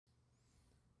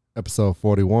Episode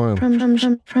 41. From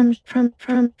Shrooms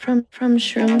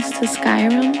to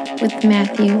Skyrim with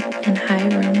Matthew and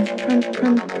Hiram. From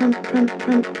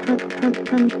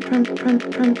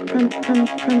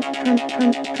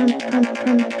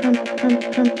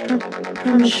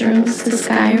Shrooms to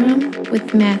Skyrim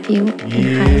with Matthew and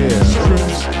Hiram.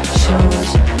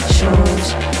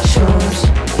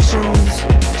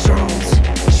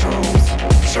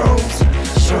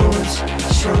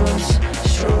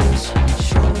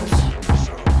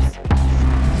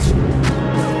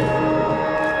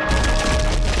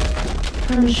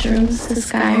 From Shrooms to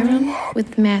Skyrim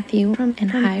with Matthew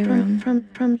and Hiram. From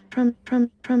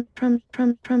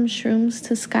Shrooms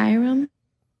to Skyrim.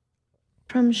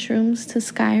 From Shrooms to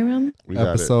Skyrim. We got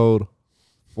Episode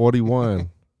 41. it.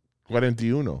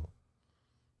 41.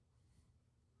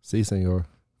 Sí, señor.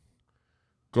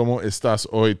 ¿Cómo estás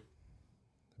hoy?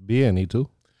 Bien, ¿y tú?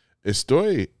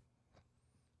 Estoy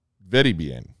very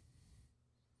bien.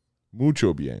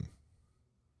 Mucho bien.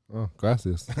 Oh,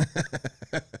 gracias.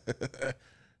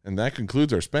 And that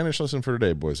concludes our Spanish lesson for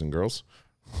today, boys and girls.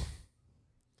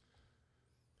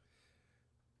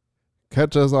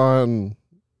 Catch us on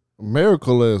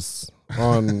Miraculous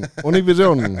on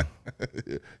Univision.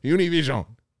 Univision.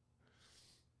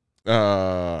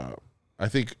 I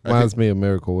think Reminds me of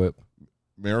Miracle Whip.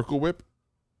 Miracle Whip.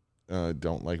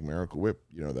 Don't like Miracle Whip.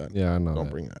 You know that. Yeah, I know. Don't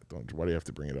that. bring that. Why do you have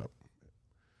to bring it up?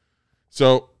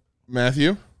 So,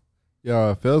 Matthew.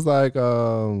 Yeah, it feels like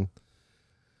been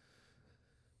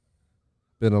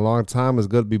a long time. It's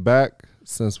good to be back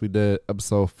since we did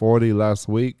episode 40 last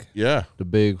week. Yeah. The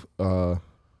big 40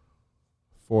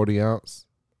 ounce.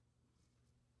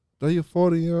 Do you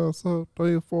 40 ounce? Do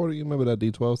you 40? You remember that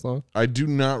D12 song? I do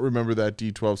not remember that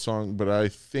D12 song, but I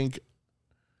think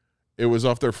it was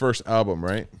off their first album,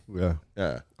 right? Yeah.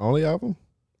 Yeah. Only album?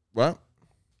 What?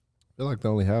 I feel like they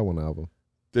only had one album.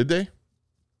 Did they?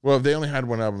 Well, if they only had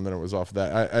one album, then it was off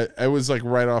that. I was like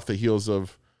right off the heels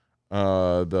of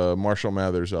the Marshall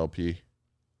Mathers LP,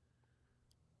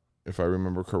 if I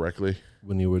remember correctly.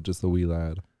 When you were just a wee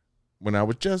lad. When I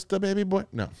was just a baby boy.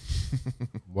 No.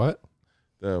 What?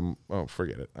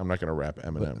 Forget it. I'm not going to rap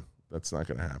Eminem. That's not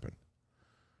going to happen.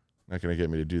 Not going to get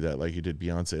me to do that like you did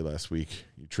Beyonce last week.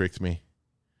 You tricked me.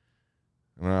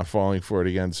 I'm not falling for it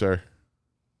again, sir.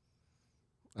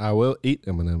 I will eat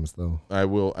M&M's though. I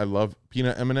will. I love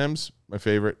peanut M&Ms. My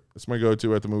favorite. That's my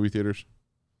go-to at the movie theaters.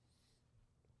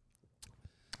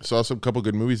 Saw some couple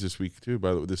good movies this week too.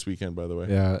 This weekend, by the way.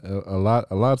 Yeah, a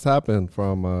lot's happened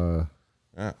from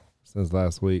since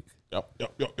last week. Yep. I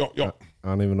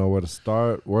don't even know where to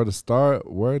start. Well,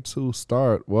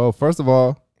 first of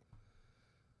all,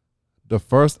 the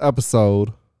first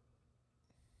episode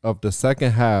of the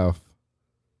second half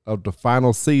of the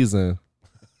final season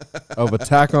of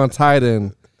Attack on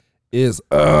Titan is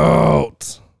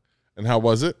out. And how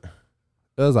was it?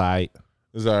 It was alright.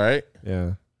 Is that all right?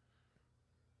 Yeah.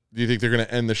 Do you think they're going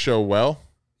to end the show well?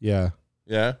 Yeah.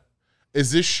 Yeah.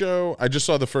 Is this show? I just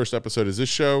saw the first episode. Is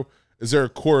there a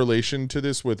correlation to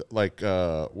this with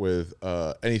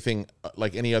anything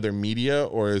like any other media,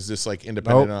 or is this like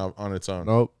independent on its own?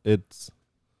 Nope. It's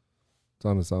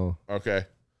on its own. Okay,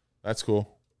 that's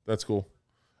cool.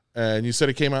 And you said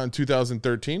it came out in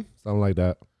 2013? Something like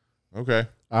that. Okay.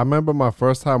 I remember my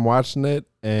first time watching it,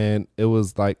 and it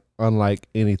was like unlike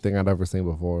anything I'd ever seen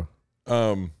before.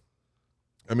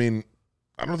 I mean,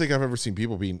 I don't think I've ever seen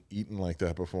people being eaten like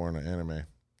that before in an anime,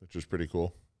 which was pretty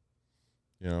cool.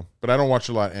 You know, but I don't watch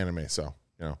a lot of anime, so,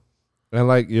 you know. And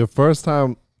like your first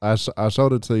time, I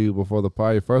showed it to you before the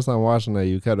party. First time watching it,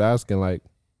 you kept asking like,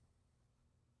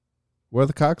 where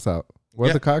the cocks out?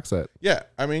 Where's the cocks at? Yeah,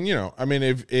 I mean, you know,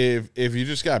 if you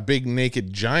just got big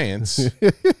naked giants,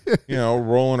 you know,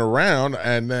 rolling around,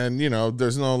 and then, you know,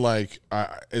 there's no like,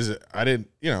 I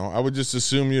would just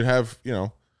assume you'd have, you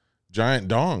know, giant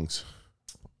dongs,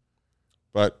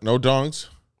 but no dongs,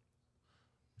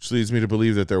 which leads me to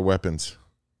believe that they're weapons.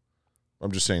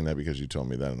 I'm just saying that because you told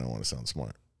me that, and I want to sound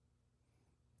smart.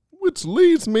 Which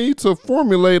leads me to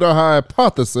formulate a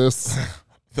hypothesis.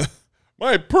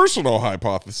 My personal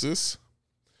hypothesis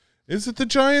is that the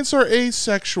giants are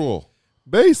asexual.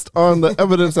 Based on the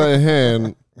evidence at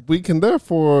hand, we can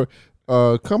therefore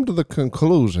come to the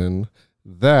conclusion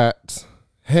that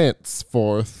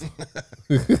henceforth.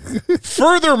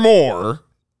 Furthermore.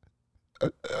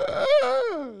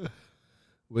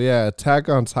 Well, yeah, Attack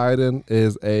on Titan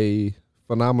is a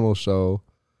phenomenal show.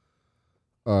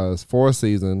 It's 4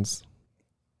 seasons.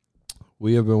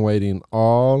 We have been waiting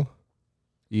all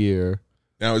year.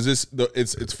 Now, is this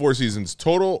it's 4 seasons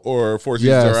total, or 4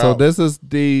 seasons are so out? this is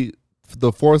the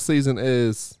 4th season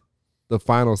is the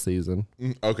final season.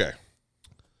 Okay.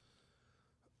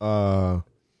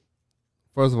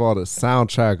 First of all, the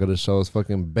soundtrack of the show is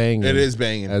fucking banging. It is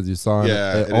banging. As you saw,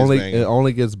 Yeah, it it is only banging. it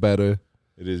only gets better.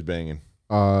 It is banging.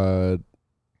 The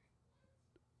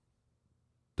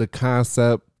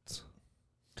concept,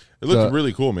 It looks the-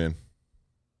 really cool, man.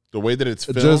 The way that it's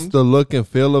filmed. just the look and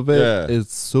feel of it, Yeah. is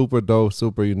super dope,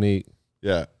 super unique.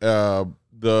 Yeah. I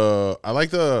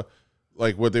like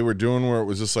what they were doing where it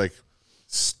was just like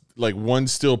one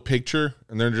still picture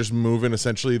and they're just moving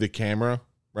essentially the camera,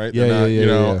 right? Yeah, They're yeah, you yeah,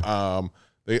 know,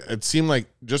 it seemed like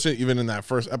just even in that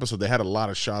first episode they had a lot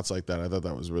of shots like that. I thought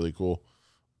that was really cool.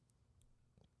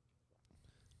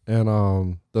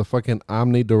 And the fucking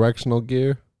omnidirectional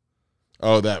gear.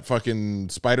 Oh, that fucking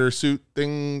spider suit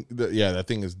thing. That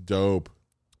thing is dope.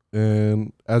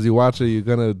 And as you watch it, you're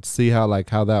gonna see how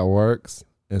that works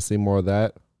and see more of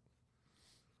that.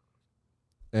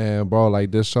 And bro, like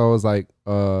this show is like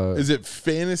Is it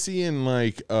fantasy and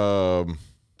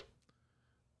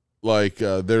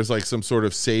there's like some sort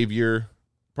of savior,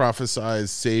 prophesized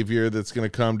savior that's gonna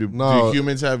come? Do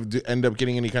humans end up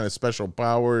getting any kind of special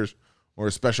powers or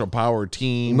a special power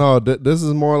team? no, this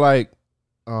is more like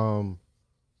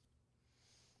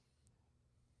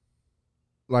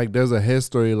there's a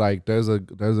history, like there's a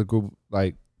group,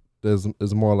 like there's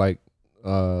more like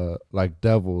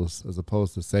devils as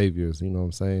opposed to saviors, you know what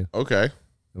I'm saying? Okay.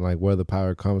 And like where the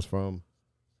power comes from.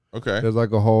 Okay. There's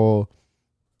like a whole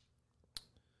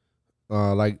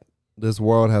like this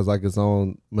world has like its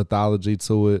own mythology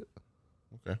to it.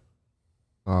 Okay.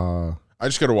 I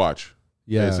just gotta watch.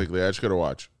 Yeah. Basically, I just gotta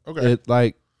watch. Okay. It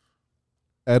like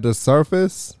at the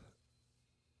surface,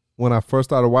 when I first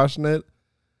started watching it,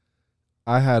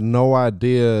 I had no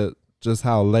idea just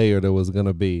how layered it was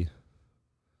gonna be.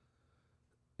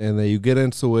 And then you get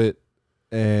into it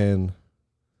and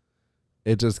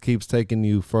it just keeps taking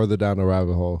you further down the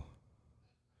rabbit hole.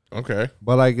 Okay.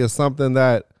 But like it's something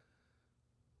that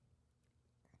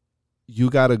you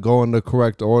gotta go in the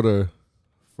correct order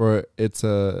for it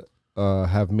to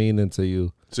have meaning to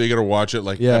you. So you gotta watch it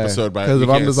episode by. Because if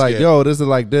I'm just like, yo, this is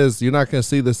like this, you're not gonna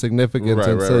see the significance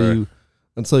Right.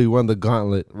 until you run the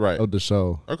gauntlet Right. of the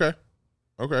show. Okay.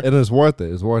 Okay. And it's worth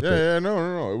it. It's worth it. Yeah,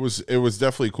 no. It was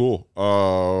definitely cool.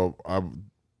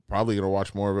 I'm probably gonna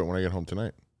watch more of it when I get home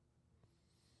tonight.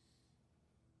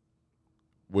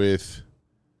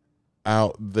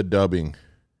 Without the dubbing.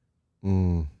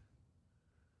 I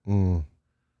don't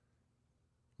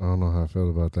know how I feel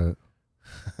about that.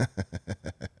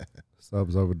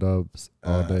 Subs over dubs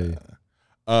all day.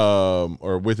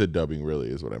 Or with a dubbing really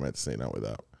is what I meant to say, not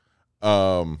without.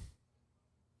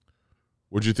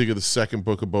 What'd you think of the second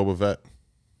book of Boba Fett?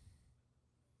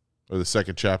 Or the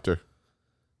second chapter?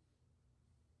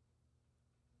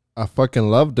 I fucking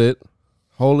loved it.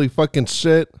 Holy fucking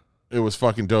shit. It was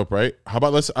fucking dope, right? How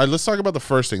about let's talk about the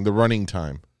first thing, the running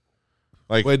time.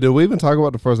 Like, wait, did we even talk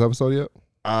about the first episode yet?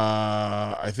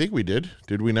 I think we did.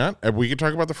 Did we not? We could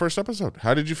talk about the first episode.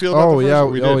 How did you feel about the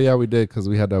first one? We did because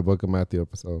we had that Book of Matthew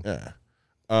episode. Yeah.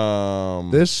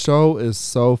 This show is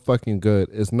so fucking good.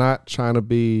 It's not trying to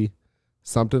be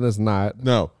something it's not.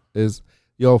 No.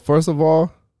 First of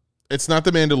all, it's not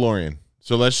the Mandalorian.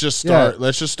 So let's just start.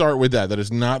 Let's just start with that. That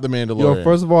is not the Mandalorian.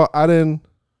 First of all,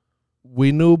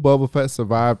 we knew Boba Fett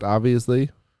survived, obviously.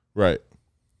 Right.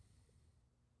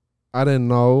 I didn't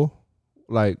know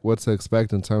like what to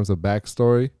expect in terms of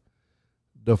backstory.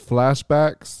 The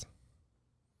flashbacks,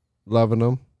 loving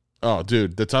them. Oh,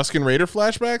 dude, the Tusken Raider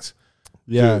flashbacks.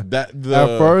 Yeah, dude,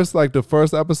 at first, like the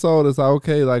first episode, it's like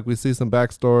okay, like we see some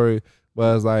backstory,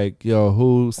 but it's like, yo,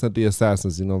 who sent the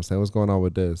assassins? You know what I'm saying? What's going on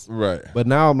with this? Right. But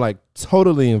now I'm like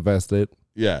totally invested.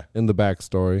 Yeah. In the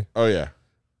backstory. Oh yeah.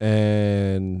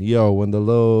 And when the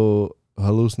little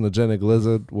hallucinogenic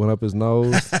lizard went up his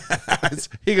nose,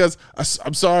 he goes,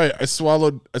 "I'm sorry, I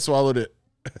swallowed it."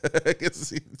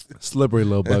 Slippery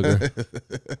little bugger.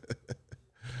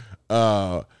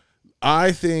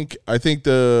 I think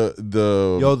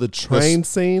the train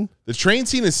scene. The train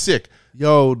scene is sick.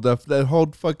 That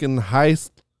whole fucking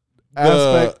heist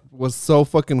aspect was so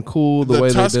fucking cool. The way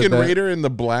Tusken they did that. Raider in the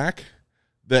black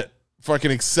that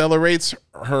fucking accelerates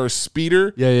her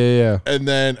speeder. Yeah. And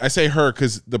then I say her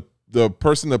because the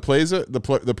person that plays it,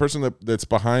 the person that's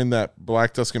behind that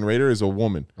black Tusken Raider is a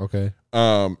woman. Okay.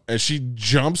 And she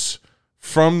jumps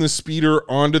from the speeder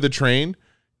onto the train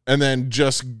and then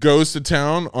just goes to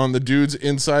town on the dudes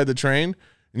inside the train.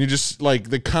 And you just like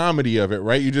the comedy of it,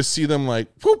 right? You just see them like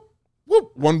whoop,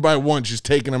 whoop, one by one, just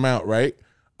taking them out, right?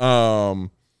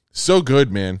 So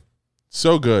good, man.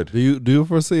 So good. Do you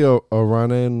foresee a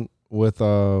run-in with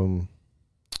Obi-Wan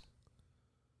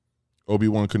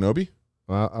Kenobi?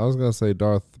 I was gonna say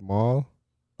Darth Maul.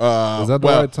 Is that the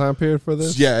right time period for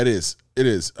this? Yeah, it is. It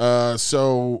is.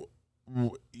 So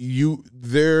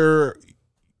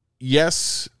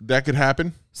yes, that could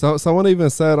happen. So someone even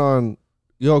said on,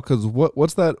 because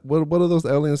what's that? What are those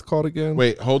aliens called again?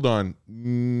 Wait, hold on.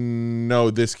 No,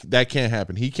 that can't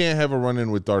happen. He can't have a run-in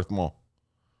with Darth Maul.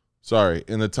 Sorry,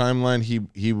 in the timeline,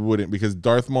 he wouldn't, because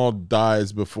Darth Maul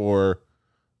dies before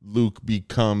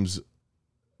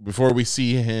before we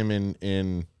see him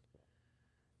in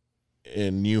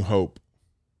New Hope.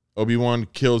 Obi-Wan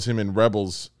kills him in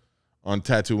Rebels on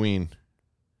Tatooine.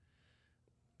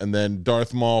 And then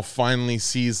Darth Maul finally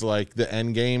sees like the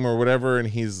end game or whatever, and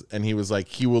he was like,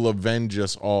 he will avenge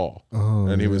us all.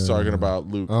 And he was talking about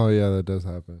Luke. Oh yeah, that does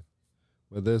happen.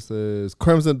 But this is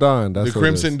Crimson Dawn. That's the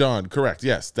Crimson Dawn, correct?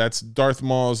 Yes, that's Darth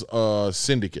Maul's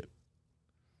syndicate.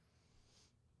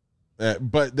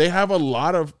 But they have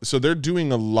they're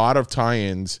doing a lot of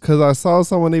tie-ins. Because I saw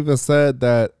someone even said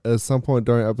that at some point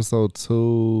during episode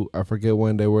 2, I forget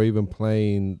when, they were even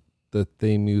playing the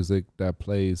theme music that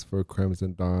plays for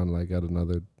Crimson Dawn, like at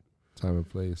another time and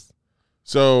place.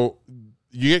 So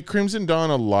you get Crimson Dawn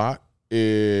a lot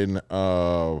in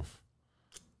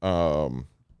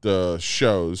the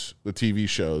shows, the TV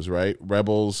shows, right?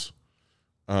 Rebels,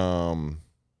 and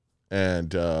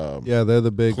yeah, they're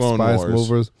the big Clone spice Wars.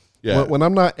 movers. Yeah. When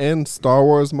I'm not in Star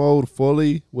Wars mode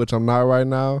fully, which I'm not right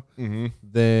now,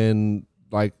 then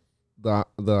like the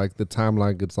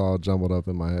timeline gets all jumbled up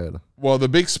in my head. Well, the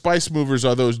big spice movers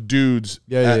are those dudes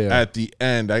at the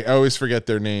end. I always forget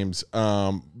their names.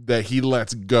 That he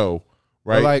lets go,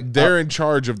 right? Like, they're in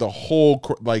charge of the whole.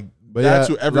 That's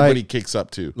who everybody kicks up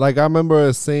to. Like I remember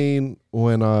a scene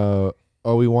when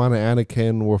Obi-Wan and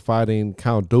Anakin were fighting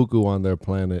Count Dooku on their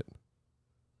planet.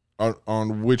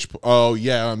 On which? Oh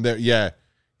yeah, on there. Yeah,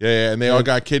 and they all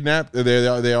got kidnapped.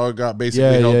 They all got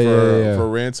basically held for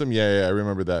ransom. Yeah, I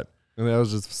remember that. And that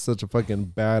was just such a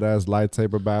fucking badass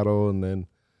lightsaber battle, and then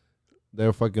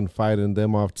they're fucking fighting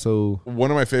them off too. One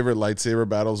of my favorite lightsaber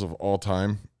battles of all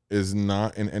time is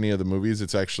not in any of the movies.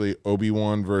 It's actually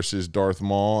Obi-Wan versus Darth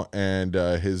Maul and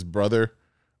his brother.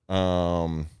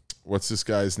 What's this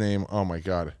guy's name? Oh my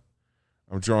god,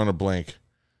 I'm drawing a blank.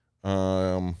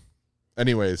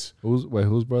 Anyways,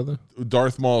 whose brother?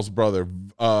 Darth Maul's brother.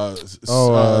 Savage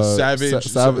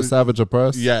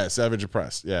Opress. Yeah, Savage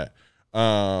Opress. Yeah.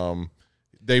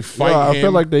 They fight. I him.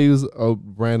 feel like they use a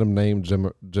random name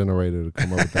generator to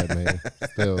come up with that name.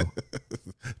 Still,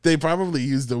 they probably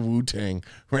used the Wu-Tang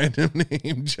random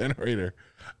name generator.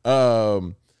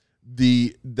 That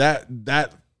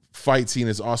fight scene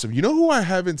is awesome. You know who I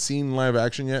haven't seen live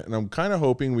action yet, and I'm kind of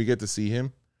hoping we get to see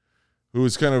him, who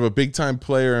is kind of a big time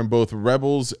player in both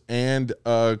Rebels and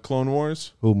Clone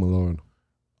Wars. Who, my lord?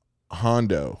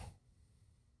 Hondo.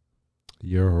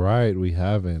 You're right. We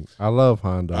haven't. I love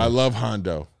Hondo. I love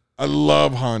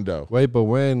Hondo. Wait, but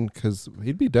when? Because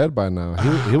he'd be dead by now.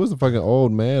 He was a fucking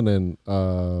old man in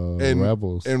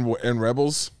Rebels. In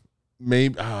Rebels,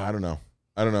 maybe I don't know.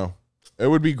 It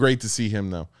would be great to see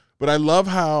him though. But I love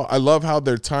how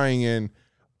they're tying in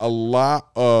a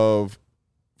lot of,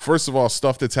 first of all,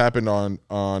 stuff that's happened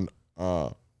on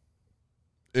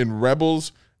in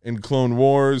Rebels, in Clone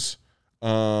Wars,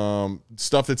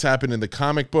 stuff that's happened in the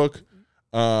comic book.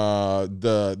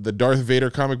 The Darth Vader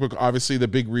comic book, obviously the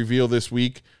big reveal this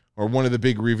week, or one of the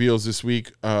big reveals this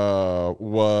week,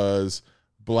 was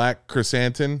Black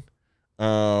Chrysanthemum,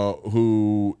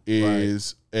 who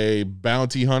is a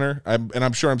bounty hunter.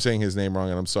 I'm sure I'm saying his name wrong,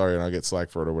 and I'm sorry, and I'll get slack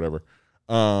for it or whatever.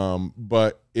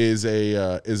 But is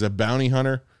a bounty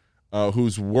hunter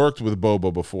who's worked with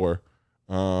Boba before,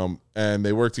 and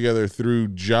they work together through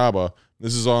Jabba.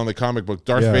 This is all in the comic book.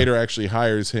 Darth Vader actually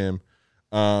hires him.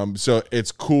 So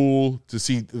it's cool to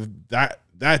see that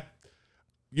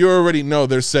you already know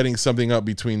they're setting something up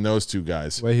between those two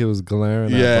guys. Way he was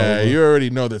glaring. Yeah, you already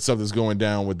know that something's going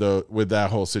down with that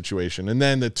whole situation. And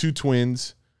then the two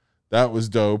twins, that was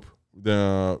dope.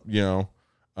 And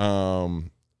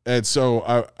so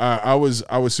I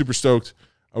was super stoked.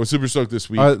 I was super stoked this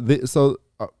week.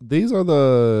 These are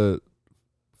the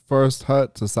first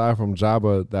Hutts aside from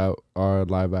Jabba that are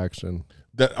live action.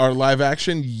 That are live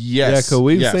action, yes. Yeah, because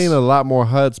we've seen a lot more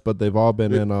Hutts, but they've all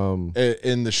been in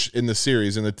the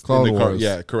series, in the Clone Wars.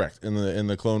 Yeah, correct. In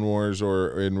the Clone Wars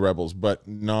or in Rebels, but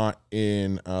not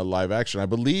in live action. I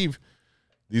believe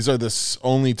these are the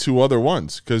only two other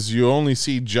ones, because you only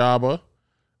see Jabba.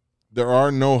 There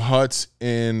are no Hutts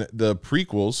in the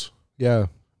prequels. Yeah,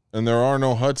 and there are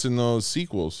no Hutts in those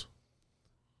sequels.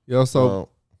 Yeah, so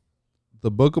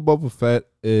the Book of Boba Fett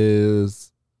is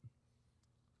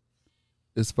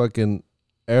fucking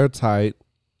airtight,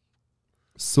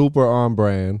 super on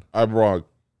brand. I'm wrong.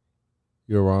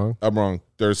 You're wrong. I'm wrong.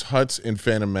 There's huts in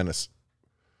Phantom Menace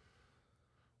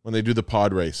when they do the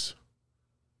pod race.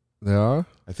 There are?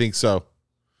 I think so.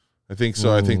 I think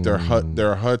there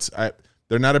are huts.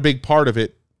 They're not a big part of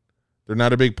it. They're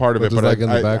not a big part of it, but like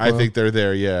I think they're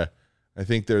there. Yeah, I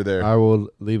think they're there. I will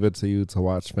leave it to you to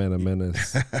watch Phantom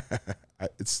Menace.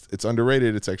 It's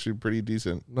underrated. It's actually pretty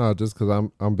decent. No, just because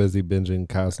I'm busy binging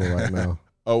Castle right now.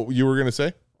 Oh, you were gonna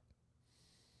say?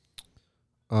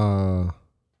 Well,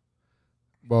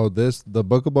 the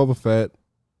Book of Boba Fett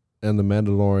and the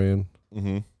Mandalorian,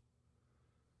 Mm-hmm.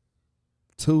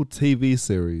 2 TV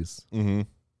series Mm-hmm.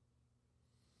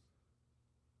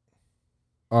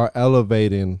 are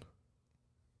elevating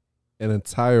an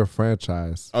entire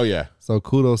franchise. Oh yeah. So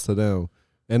kudos to them.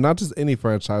 And not just any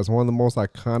franchise, one of the most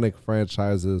iconic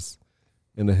franchises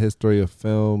in the history of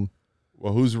film.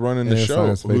 Well, who's running the and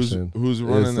show? science fiction. Who's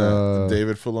running It's, that?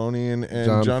 David Filoni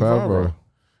and John Favreau.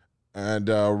 And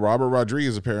Robert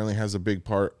Rodriguez apparently has a big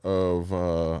part of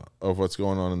what's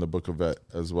going on in the Book of Vet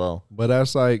as well. But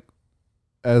that's like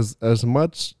as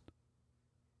much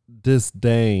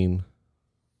disdain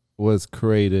was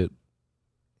created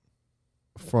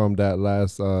from that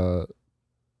last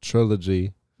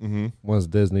trilogy Mm-hmm. once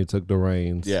Disney took the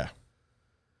reins. Yeah.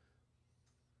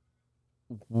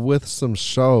 With some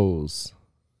shows,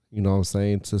 you know what I'm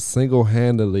saying, to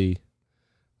single-handedly,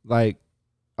 like,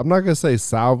 I'm not going to say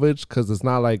salvage because it's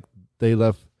not like they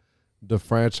left the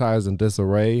franchise in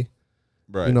disarray.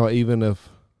 Right. You know, even if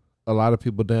a lot of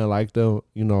people didn't like them,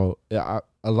 you know,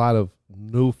 a lot of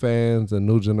new fans and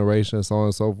new generation, so on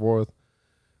and so forth.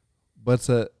 But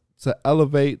to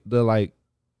elevate the, like,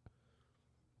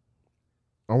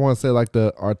 I want to say like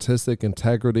the artistic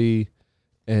integrity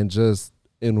and just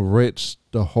enrich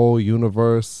the whole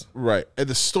universe. Right. And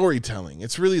the storytelling.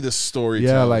 It's really the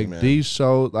storytelling. Yeah, like man. these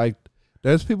shows, like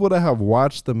there's people that have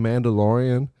watched The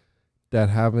Mandalorian that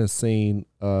haven't seen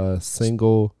a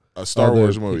single Star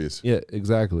Wars movies. Yeah,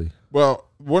 exactly. Well,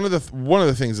 one of the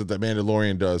things that The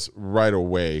Mandalorian does right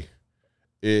away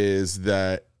is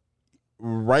that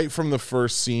right from the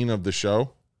first scene of the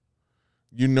show,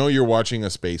 you know you're watching a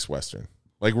space western.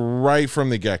 Like right from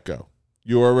the get-go.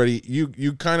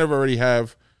 You kind of already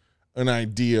have an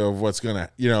idea of what's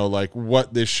gonna, you know, like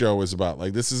what this show is about.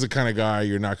 Like this is the kind of guy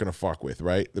you're not gonna fuck with,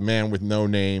 right? The man with no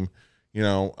name, you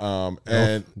know,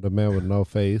 and the man with no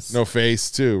face. no face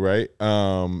too, right?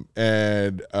 But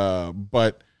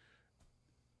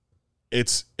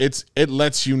it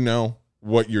lets you know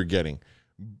what you're getting.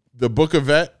 The Book of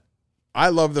Vet, I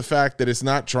love the fact that it's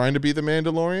not trying to be The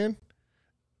Mandalorian.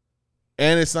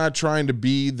 And it's not trying to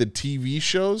be the TV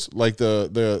shows like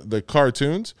the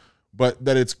cartoons, but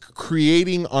that it's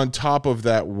creating on top of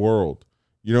that world.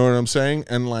 You know what I'm saying?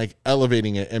 And like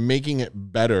elevating it and making it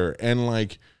better and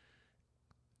like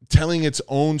telling its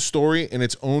own story in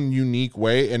its own unique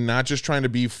way and not just trying to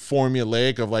be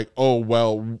formulaic of like, oh,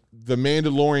 well, The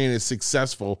Mandalorian is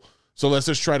successful, so let's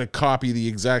just try to copy the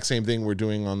exact same thing we're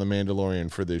doing on The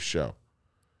Mandalorian for this show.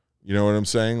 You know what I'm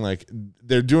saying? Like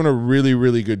they're doing a really,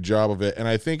 really good job of it. And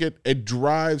I think it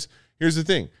drives, here's the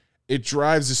thing. It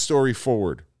drives the story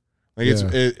forward. Like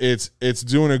it's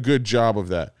doing a good job of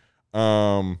that.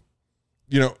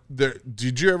 You know,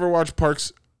 did you ever watch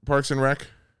Parks and Rec?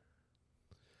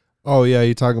 Oh yeah,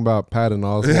 you talking about Patton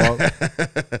Oswalt?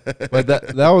 But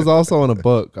that was also in a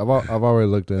book. I've already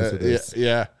looked into this.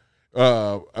 Yeah.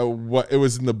 What it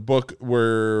was in the book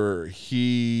where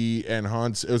he and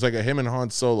Hans, it was like a him and Han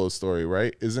Solo story,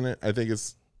 right? Isn't it? I think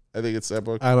it's that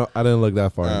book. I didn't look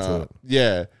that far into it.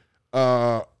 Yeah.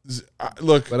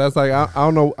 Look, but that's like I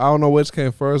don't know which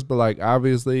came first, but like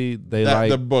obviously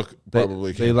the book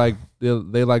probably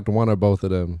they liked one or both of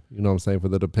them. You know what I'm saying, for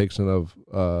the depiction of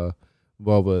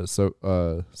Boba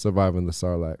surviving the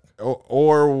Sarlacc.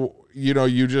 Or you know,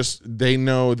 they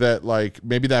know that like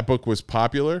maybe that book was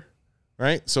popular.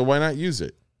 Right, so why not use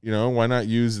it? You know, why not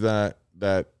use that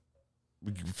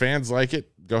fans like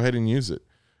it? Go ahead and use it.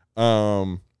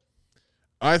 I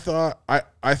thought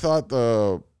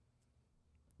the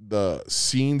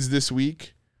scenes this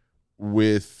week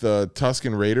with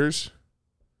Tusken Raiders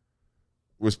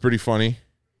was pretty funny,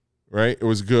 right? It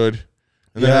was good.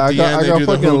 And yeah, I got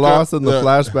fucking lost in the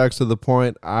flashbacks to the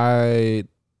point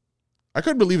I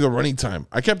couldn't believe the running time.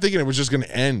 I kept thinking it was just going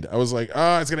to end. I was like,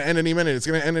 oh, it's going to end any minute. It's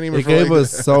going to end any minute. It gave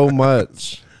us so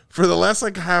much. For the last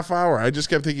like half hour, I just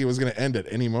kept thinking it was going to end at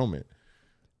any moment.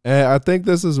 And I think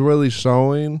this is really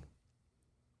showing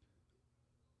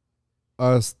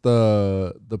us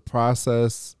the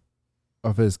process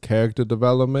of his character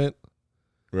development.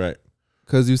 Right.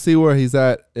 Because you see where he's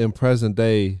at in present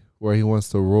day, where he wants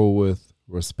to rule with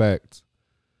respect.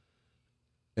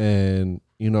 And,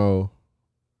 you know,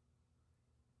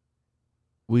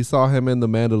 we saw him in The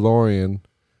Mandalorian,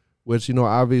 which, you know,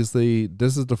 obviously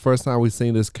this is the first time we've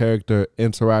seen this character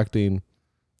interacting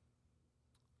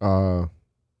with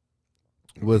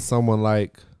someone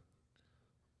like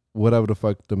whatever the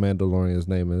fuck the Mandalorian's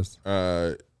name is.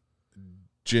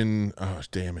 Jin. Oh,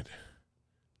 damn it.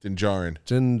 Din Djarin.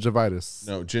 Gingivitis.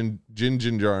 No, Jin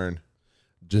Djarin.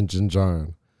 Jin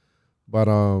Djarin. But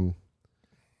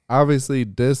obviously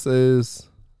this is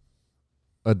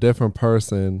a different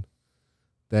person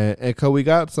than, and cause we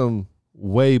got some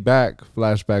way back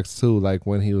flashbacks too, like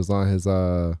when he was on his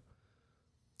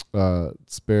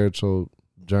spiritual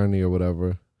journey or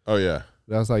whatever. Oh yeah.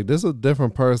 That's like, this is a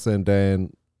different person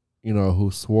than, you know,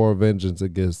 who swore vengeance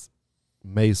against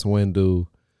Mace Windu,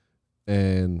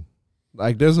 and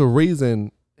like there's a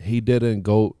reason he didn't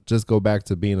go back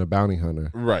to being a bounty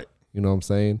hunter. Right. You know what I'm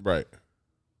saying? Right.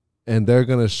 And they're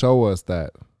gonna show us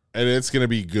that. And it's gonna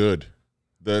be good.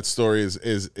 That story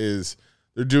is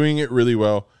they're doing it really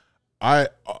well. I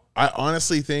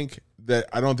honestly think that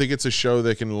I don't think it's a show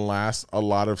that can last a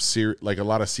lot of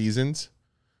seasons.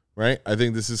 Right? I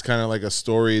think this is kind of like a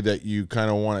story that you kind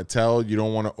of want to tell. You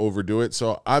don't want to overdo it.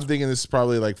 So I'm thinking this is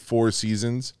probably like 4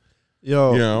 seasons.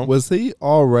 Yo, you know? Was he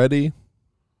already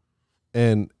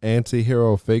an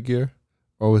anti-hero figure,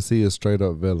 or was he a straight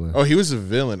up villain? Oh, he was a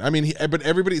villain. I mean, but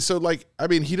everybody. So like, I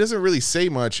mean, he doesn't really say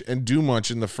much and do much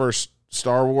in the first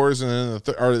Star Wars and then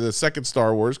the second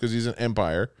Star Wars because he's an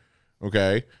Empire.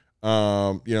 Okay,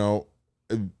 you know,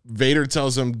 Vader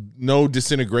tells him no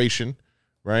disintegration,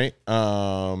 right?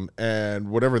 And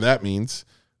whatever that means.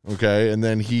 Okay, and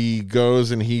then he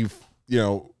goes and he, you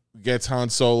know, gets Han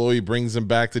Solo. He brings him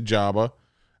back to Jabba,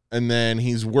 and then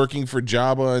he's working for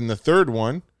Jabba in the third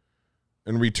one,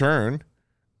 in Return.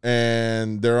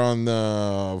 And they're on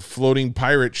the floating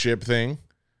pirate ship thing,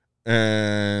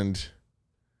 and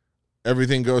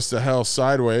everything goes to hell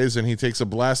sideways. And he takes a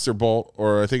blaster bolt,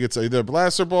 or I think it's either a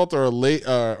blaster bolt or a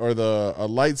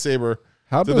lightsaber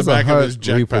How to does the back a hut of his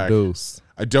jetpack. reproduce?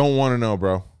 I don't want to know,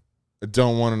 bro. I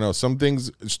don't want to know. Some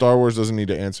things Star Wars doesn't need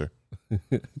to answer.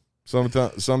 Some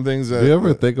things that. Do you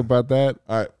ever think about that?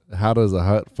 How does a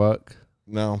hut fuck?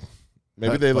 No,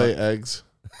 maybe Hut they fuck. lay eggs.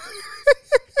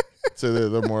 So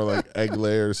they're more like egg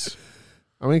layers.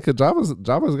 I mean, cause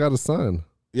Jabba's got a son,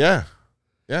 Yeah,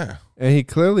 yeah. and he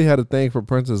clearly had a thing for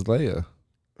Princess Leia.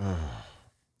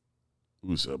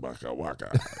 Usa baka waka.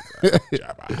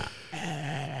 Jabba.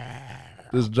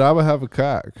 Does Jabba have a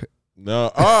cock?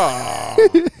 No. Oh.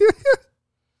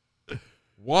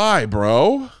 Why,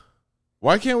 bro?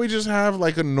 Why can't we just have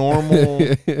like a normal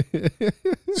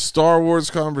Star Wars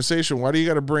conversation? Why do you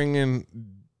got to bring in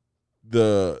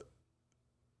the?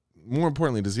 More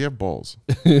importantly, does he have balls?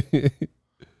 He's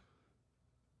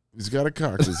got a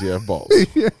cock. Does he have balls?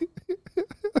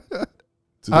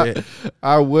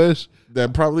 I wish. They're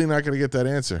probably not going to get that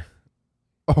answer.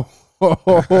 Oh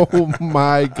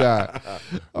my God!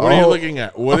 What are you looking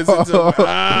at? What is it?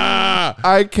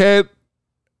 I can't.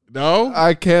 No,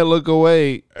 I can't look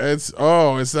away. it's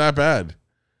that bad.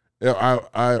 Yeah,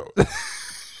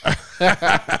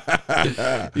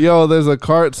 Yo, there's a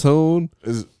cartoon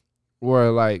is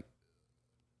where like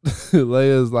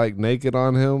Leia's like naked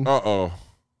on him,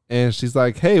 and she's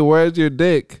like, "Hey, where's your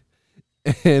dick?"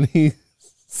 And he's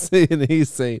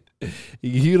saying,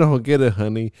 "You don't get it,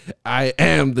 honey. I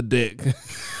am the dick."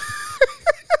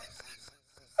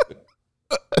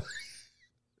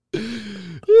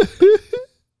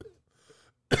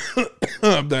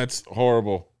 That's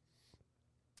horrible.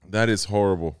 That is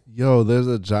horrible. Yo, there's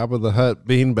a Jabba the Hutt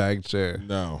beanbag chair.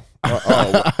 No.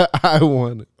 I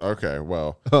want it. Okay,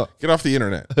 well, get off the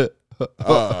internet.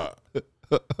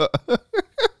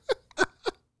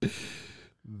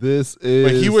 This is.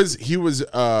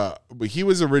 But he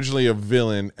was originally a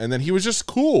villain, and then he was just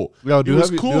cool. Yo, he was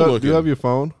cool looking. Do you have your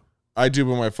phone? I do,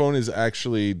 but my phone is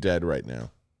actually dead right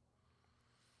now.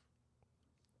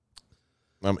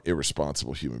 I'm an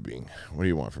irresponsible human being. What do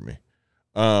you want from me?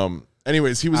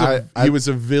 Anyways, he was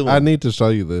a villain. I need to show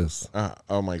you this.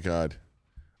 Oh my God.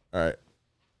 All right.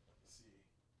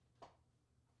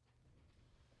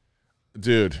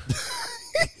 Dude.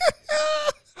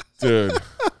 Dude.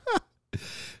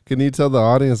 Can you tell the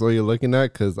audience what you're looking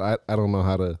at? Because I don't know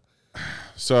how to.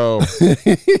 So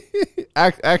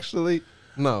actually,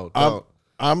 no. Don't.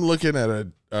 I'm looking at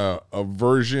a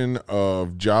version of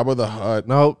Jabba the Hutt.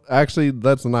 No, actually,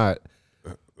 let's not.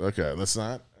 Okay, let's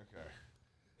not. Okay.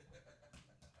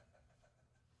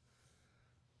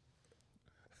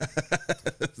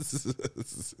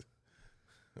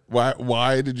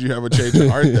 Why did you have a change of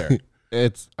heart there?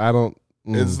 It's a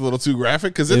little too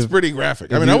graphic because it's pretty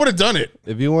graphic. I mean, I would have done it.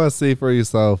 If you want to see for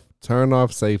yourself, turn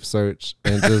off Safe Search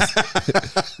and just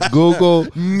Google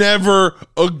Never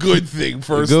a good thing.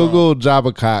 Google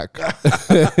Jabba Cock.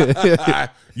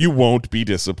 You won't be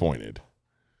disappointed.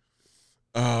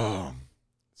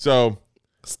 So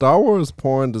Star Wars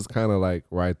porn just kind of like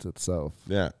writes itself.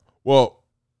 yeah. Well.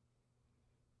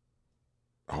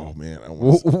 Oh man,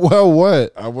 Well,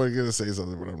 what? I was gonna say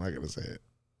something, but I'm not gonna say it.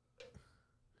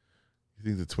 You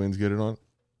think the twins get it on?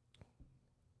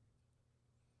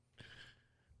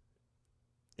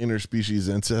 Interspecies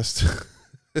incest.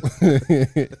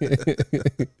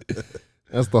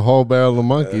 That's the whole barrel of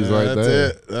monkeys right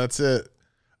there. That's it.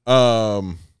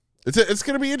 It's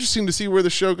gonna be interesting to see where the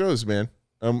show goes, man.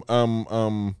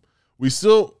 We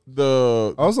still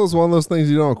Also, it's one of those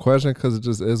things you don't question because it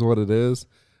just is what it is.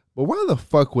 But why the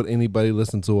fuck would anybody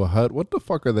listen to a Hutt? What the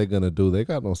fuck are they gonna do? They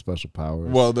got no special powers.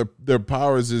 well their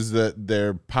powers is that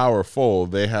they're powerful.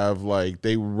 They have like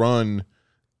they run.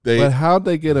 But how'd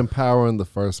they get in power in the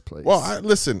first place? Well,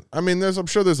 listen. I mean, I'm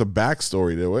sure there's a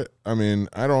backstory to it. I mean,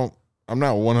 I'm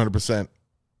not 100%.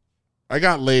 I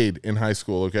got laid in high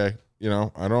school. Okay,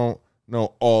 I don't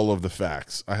know all of the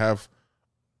facts. I have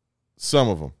some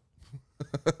of them.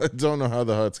 I don't know how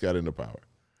the Hutts got into power.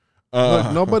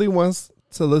 Look, nobody wants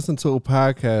to listen to a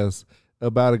podcast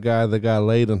about a guy that got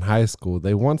laid in high school.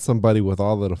 They want somebody with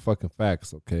all of the fucking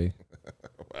facts. Okay.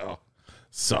 Well,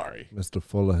 sorry, Mr.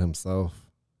 Fuller himself.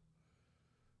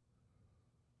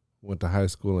 Went to high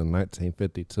school in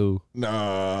 1952.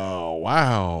 No,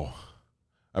 wow.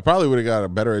 I probably would have got a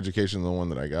better education than the one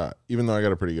that I got, even though I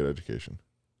got a pretty good education.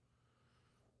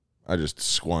 I just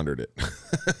squandered it.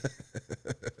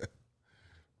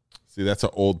 See, that's an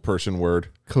old person word.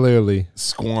 Clearly.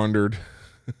 Squandered.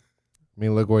 I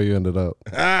mean, look where you ended up.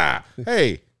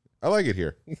 Hey, I like it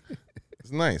here.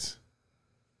 It's nice.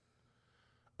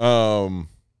 So,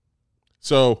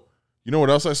 you know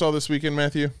what else I saw this weekend,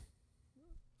 Matthew?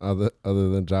 Other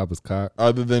than Jabba's cock.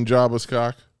 Other than Jabba's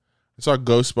cock, I saw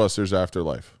Ghostbusters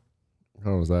Afterlife.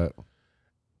 How was that?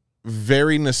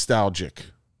 Very nostalgic.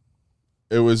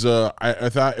 It was I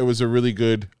thought it was a really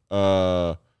good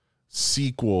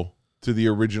sequel to the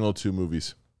original two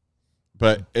movies.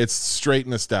 But it's straight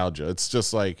nostalgia. It's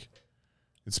just like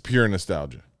it's pure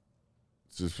nostalgia.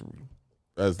 It's just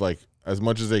as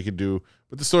much as they could do,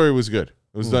 but the story was good.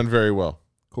 It was done very well.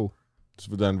 Cool. It's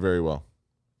done very well.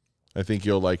 I think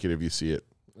you'll like it if you see it.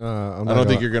 I don't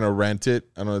think you're gonna rent it.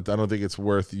 I don't think it's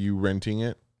worth you renting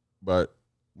it. But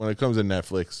when it comes to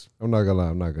Netflix, I'm not gonna lie.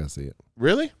 I'm not gonna see it.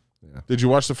 really? Yeah. Did you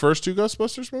watch the first two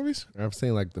Ghostbusters movies? I've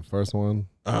seen like the first one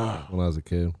when I was a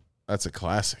kid. That's a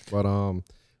classic. But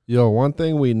one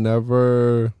thing we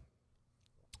never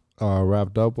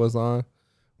wrapped up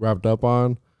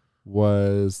on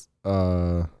was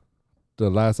the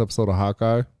last episode of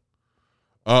Hawkeye.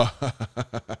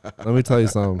 Let me tell you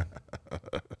something.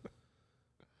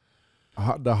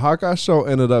 The Hawkeye show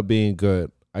ended up being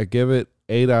good. I give it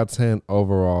 8 out of 10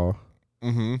 overall.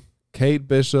 Mm-hmm. Kate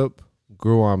Bishop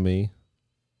grew on me.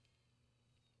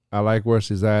 I like where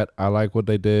she's at. I like what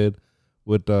they did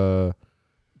with the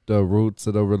roots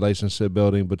of the relationship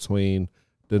building between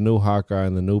the new Hawkeye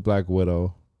and the new Black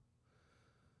Widow.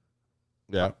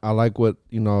 Yeah. I like what,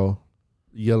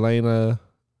 Yelena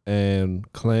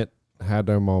and Clint had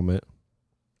their moment.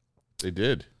 They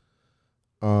did.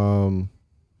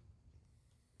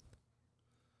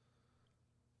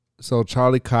 So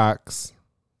Charlie Cox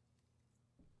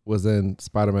was in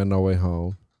Spider-Man No Way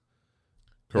Home.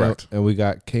 Correct. And we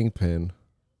got Kingpin,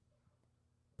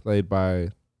 played by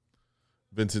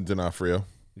Vincent D'Onofrio.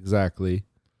 Exactly.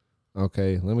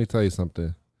 Okay, let me tell you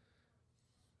something.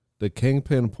 The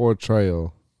Kingpin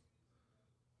portrayal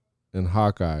in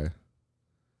Hawkeye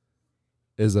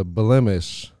is a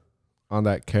blemish on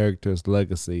that character's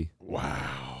legacy.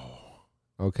 Wow.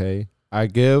 Okay. I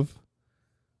give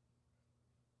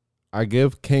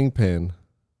Kingpin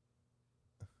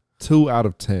 2 out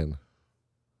of 10.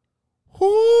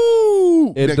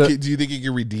 Whoo! Do you think he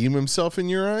can redeem himself in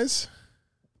your eyes?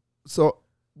 So,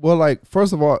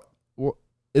 first of all,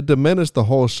 it diminished the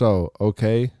whole show,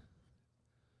 okay?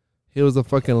 He was a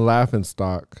fucking laughing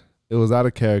stock. It was out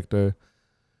of character.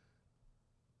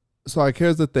 So,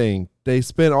 here's the thing. They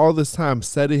spent all this time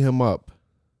setting him up.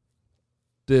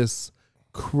 This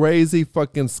crazy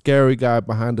fucking scary guy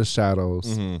behind the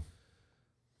shadows. Mm-hmm.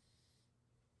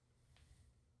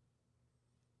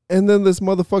 And then this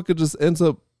motherfucker just ends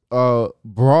up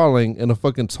brawling in a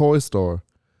fucking toy store.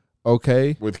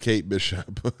 Okay? With Kate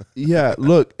Bishop. Yeah,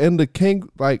 look, and the king,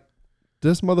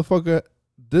 this motherfucker,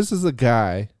 this is a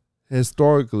guy,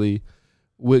 historically,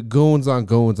 with goons on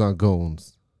goons on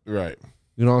goons. Right.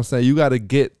 You know what I'm saying? You got to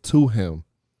get to him.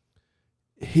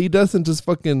 he doesn't just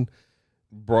fucking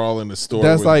brawl in the store.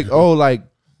 that's with- like, oh, like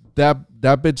that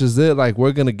bitch is it, like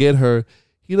we're gonna get her.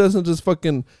 He doesn't just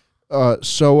fucking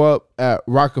show up at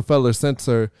Rockefeller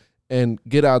Center and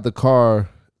get out the car.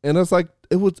 And it's like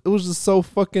it was just so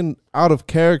fucking out of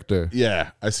character.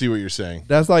 Yeah, I see what you're saying.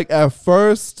 That's like at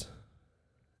first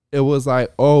it was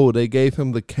like, oh, they gave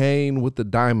him the cane with the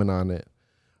diamond on it.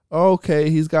 Okay,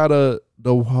 he's got the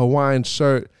Hawaiian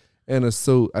shirt and a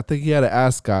suit. I think he had an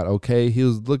ascot, okay? He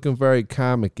was looking very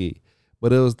comic-y.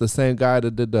 But it was the same guy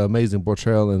that did the amazing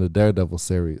portrayal in the Daredevil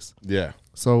series. Yeah.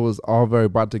 So it was all very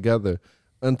brought together.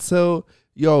 Until,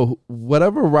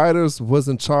 whatever writers was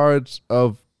in charge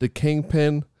of the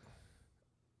Kingpin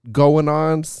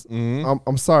going-ons,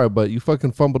 I'm sorry, but you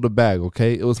fucking fumbled the bag,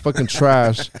 okay? It was fucking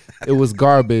trash. It was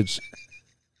garbage.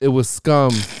 It was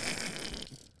scum.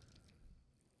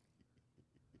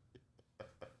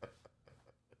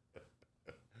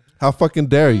 How fucking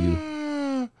dare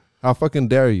you? How fucking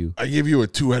dare you? I give you a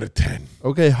 2 out of 10.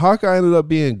 Okay, Hawkeye ended up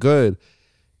being good.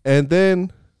 And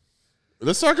then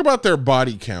Let's talk about their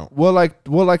body count. well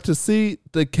like to see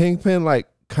the Kingpin like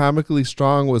comically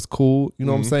strong was cool. You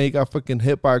know what I'm saying? He got fucking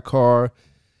hit by a car.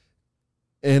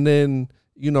 And then,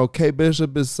 Kate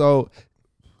Bishop is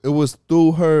it was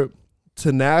through her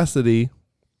tenacity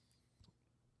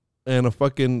and a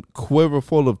fucking quiver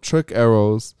full of trick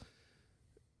arrows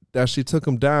that she took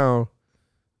him down.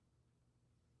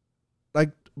 Like,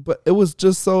 but it was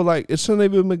just so like it shouldn't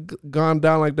have even gone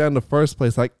down like that in the first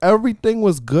place. Like everything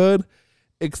was good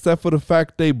except for the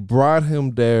fact they brought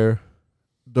him there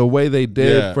the way they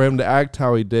did for him to act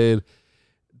how he did.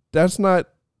 It's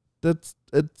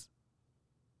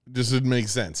Just didn't make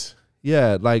sense.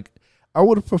 yeah, like I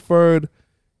would have preferred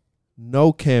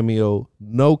no cameo,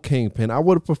 no Kingpin. I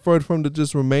would have preferred for him to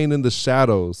just remain in the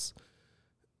shadows.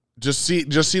 Just see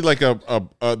like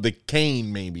the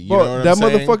cane maybe. You Bro, know what that I'm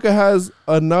saying? motherfucker has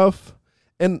enough,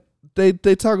 and they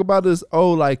talk about this.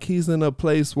 Oh, like he's in a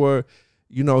place where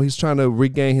he's trying to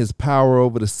regain his power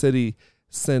over the city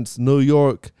since New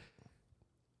York.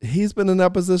 He's been in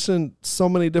that position so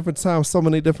many different times, so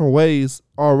many different ways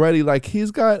already. Like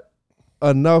he's got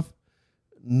enough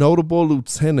notable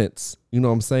lieutenants. You know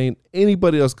what I'm saying?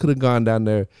 Anybody else could have gone down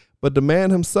there, but the man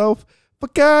himself,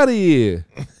 fuck out of here.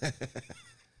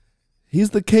 He's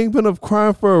the kingpin of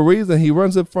crime for a reason. He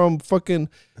runs it from fucking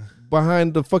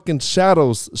behind the fucking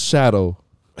shadow's shadow.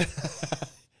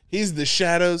 He's the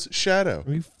shadow's shadow.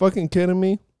 Are you fucking kidding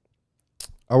me?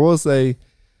 I will say,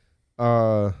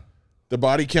 The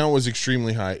body count was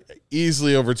extremely high,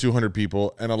 easily over 200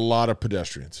 people, and a lot of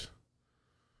pedestrians.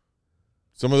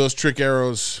 Some of those trick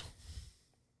arrows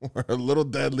were a little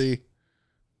deadly.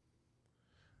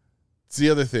 It's the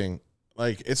other thing.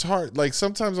 Like, it's hard. Like,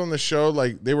 sometimes on the show,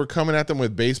 like, they were coming at them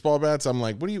with baseball bats. I'm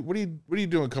like, what are you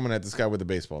doing coming at this guy with a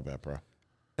baseball bat, bro?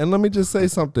 and let me just say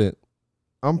something.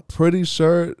 I'm pretty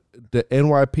sure the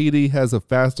NYPD has a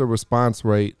faster response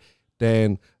rate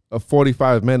than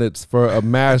 45 minutes for a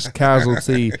mass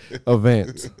casualty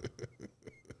event.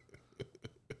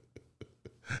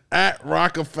 At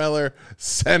Rockefeller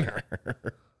Center.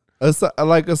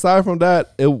 Aside from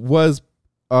that, it was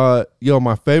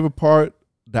my favorite part,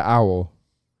 the owl.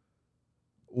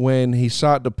 When he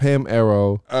shot the Pym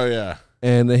arrow Oh, yeah.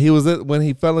 and when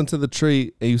he fell into the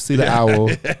tree and you see the owl,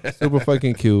 super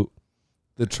fucking cute.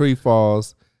 The tree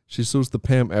falls, she shoots the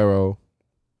Pym arrow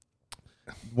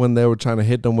when they were trying to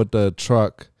hit them with the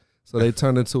truck. So they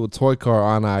turned into a toy car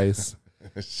on ice.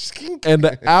 And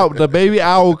the baby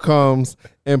owl comes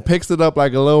and picks it up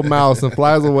like a little mouse and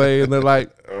flies away. And they're like,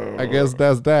 I guess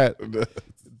that's that.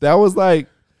 That was like,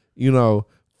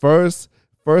 first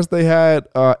they had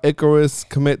Icarus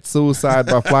commit suicide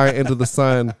by flying into the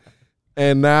sun.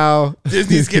 And now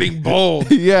Disney's getting bold.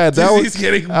 yeah, Disney's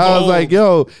getting bold. I was like,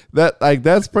 yo,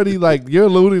 that's pretty, like, you're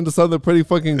alluding to something pretty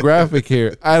fucking graphic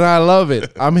here. And I love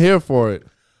it. I'm here for it.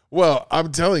 Well,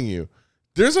 I'm telling you,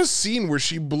 there's a scene where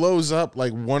she blows up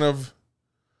like one of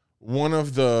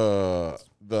the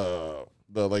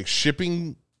like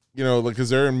shipping, like, cause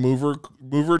they're in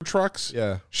mover trucks.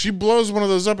 Yeah. She blows one of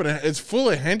those up and it's full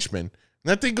of henchmen.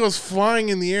 And that thing goes flying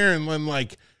in the air and then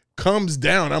like comes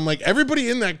down. I'm like, everybody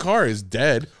in that car is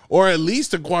dead or at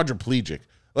least a quadriplegic.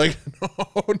 Like,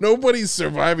 nobody's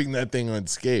surviving that thing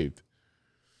unscathed.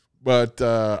 But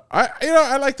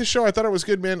I like the show. I thought it was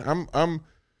good, man.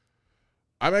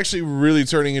 I'm actually really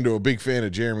turning into a big fan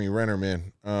of Jeremy Renner,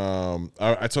 man.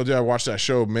 I told you I watched that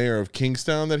show, Mayor of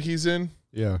Kingstown, that he's in.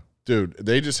 Yeah. Dude,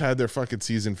 they just had their fucking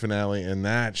season finale, and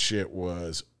that shit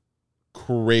was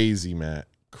crazy, Matt.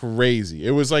 Crazy.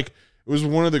 It was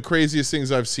one of the craziest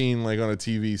things I've seen, like, on a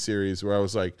TV series where I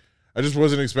was like, I just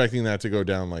wasn't expecting that to go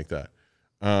down like that.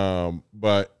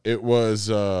 But it was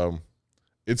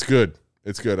it's good.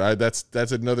 It's good.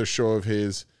 That's another show of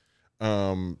his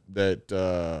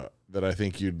that I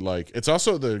think you'd like. It's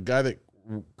also the guy that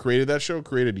created that show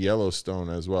created Yellowstone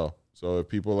as well. So if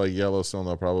people like Yellowstone,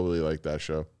 they'll probably like that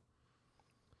show.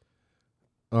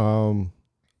 So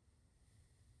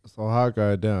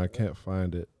Hawkeye down, I can't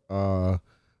find it.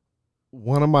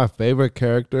 One of my favorite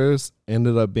characters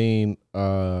ended up being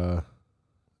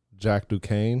Jack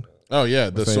Duquesne. Oh yeah,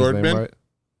 the Am I saying his name swordman. right?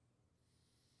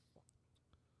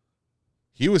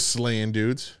 He was slaying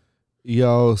dudes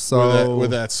Yo, so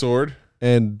with that sword.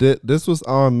 and this was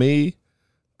on me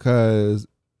because,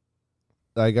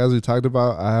 like, as we talked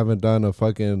about, I haven't done a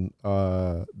fucking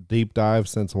deep dive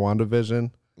since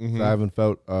WandaVision. Mhm. So I haven't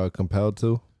felt compelled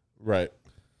to. Right.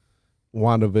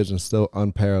 WandaVision still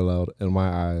unparalleled in my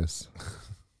eyes.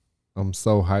 I'm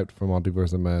so hyped for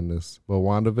Multiverse of Madness. But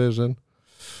WandaVision,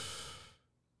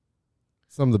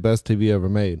 some of the best TV ever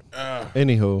made.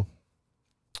 Anywho,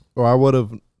 or I would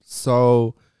have.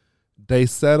 So they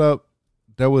set up.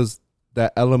 There was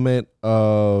that element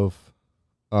of,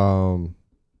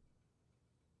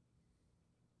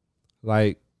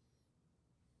 like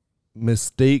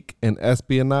mystique and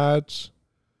espionage,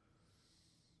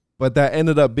 but that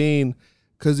ended up being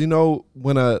because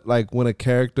when a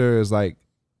character is like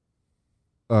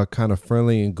kind of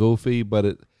friendly and goofy,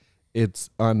 but it's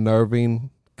unnerving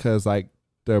because like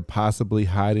they're possibly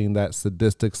hiding that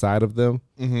sadistic side of them.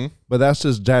 Mm-hmm. But that's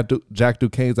just Jack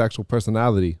Duquesne's actual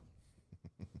personality.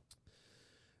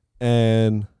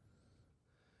 And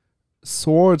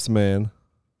Swordsman,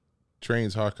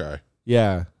 Trains Hawkeye.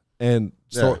 yeah, and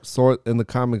Yeah. sword in the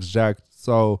comics, Jack.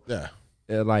 So Yeah.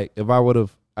 like if I would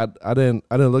have, I didn't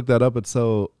look that up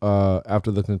until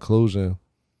after the conclusion.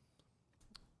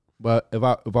 But if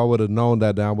I would have known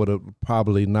that, then I would have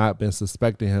probably not been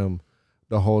suspecting him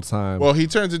the whole time. Well, he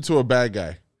turns into a bad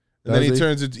guy, and then Does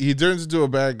he turns into a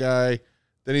bad guy.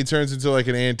 Then he turns into like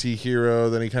an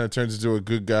anti-hero. Then he kind of turns into a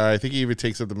good guy. I think he even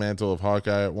takes up the mantle of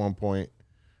Hawkeye at one point.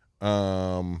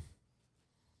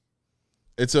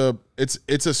 It's a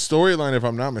storyline, if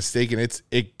I'm not mistaken.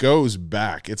 It goes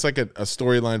back. It's like a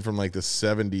storyline from like the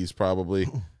 70s, probably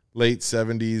late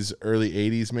 70s, early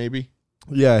 80s, maybe.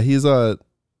 yeah, he's a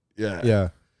Yeah. yeah,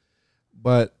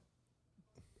 but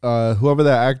whoever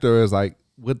that actor is, like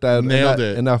with that Nailed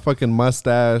it. and that fucking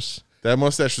mustache. That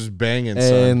mustache was banging,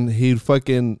 son. And he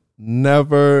fucking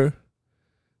never,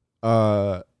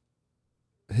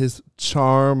 his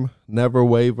charm never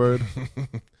wavered.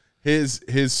 His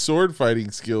sword fighting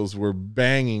skills were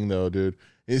banging though, dude.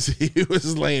 He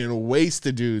was laying waste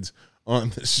to dudes on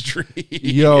the street.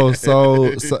 Yo, so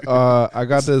I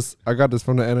got this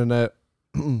from the internet.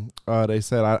 They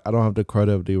said I don't have the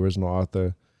credit of the original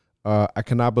author. I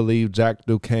cannot believe Jack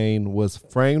Duquesne was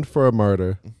framed for a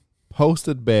murder,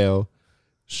 posted bail,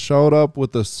 showed up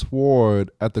with a sword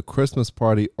at the Christmas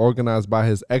party organized by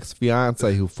his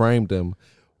ex-fiance who framed him,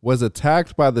 was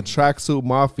attacked by the tracksuit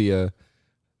mafia,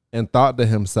 and thought to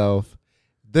himself,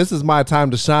 this is my time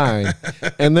to shine,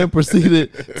 and then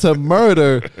proceeded to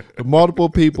murder multiple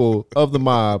people of the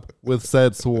mob with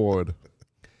said sword.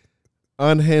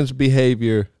 Unhinged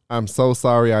behavior. I'm so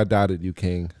sorry I doubted you,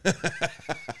 King.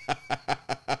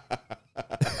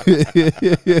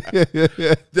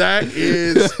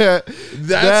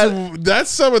 That's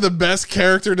some of the best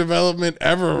character development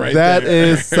ever, right That there.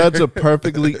 is such a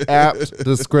perfectly apt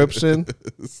description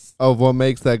of what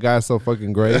makes that guy so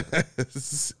fucking great.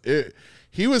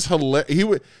 He was hilarious. He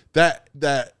was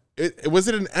was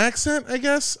it an accent, I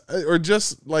guess, or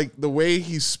just like the way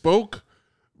he spoke,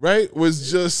 right?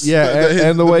 Was just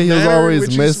And the way he was manner in always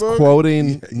which he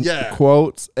misquoting yeah.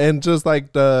 quotes, and just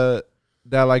like the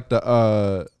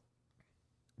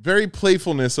very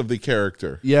playfulness of the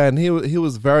character. yeah, and he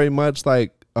was very much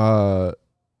like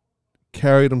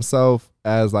carried himself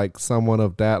as like someone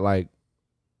of that like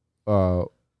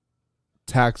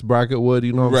tax bracket would,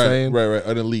 you know what I'm saying? Right,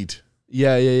 an elite.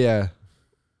 Yeah.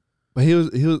 But he was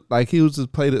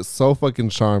just played it so fucking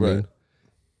charming. Right.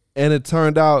 And it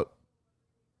turned out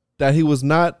that he was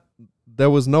not, there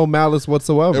was no malice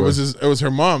whatsoever. It was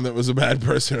her mom that was a bad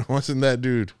person. It wasn't that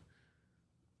dude.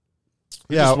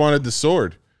 He Yeah. just wanted the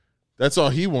sword. That's all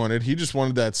he wanted. He just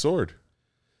wanted that sword.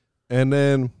 And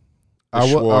then I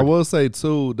sword. will say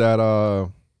too that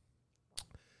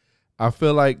I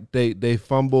feel like they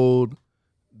fumbled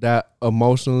that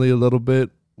emotionally a little bit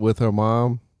with her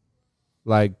mom.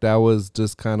 Like that was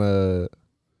just kind of,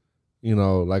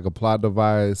 like a plot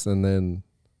device, and then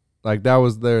like that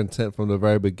was their intent from the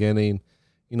very beginning.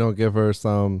 Give her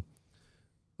a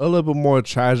little bit more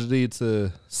tragedy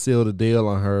to seal the deal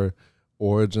on her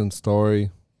origin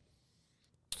story.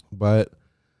 But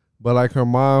like her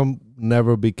mom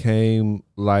never became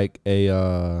like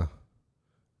a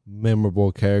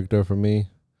memorable character for me.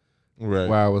 Right.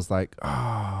 Where I was like, oh,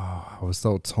 I was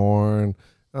so torn.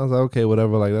 I was like, okay,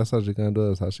 whatever. Like, that's how she's gonna do it.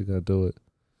 That's how she's gonna do it.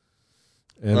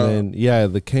 And then, yeah,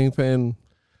 the Kingpin.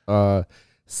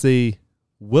 See,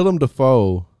 Willem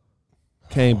Dafoe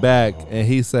came back and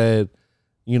he said,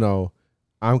 you know,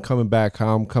 I'm coming back.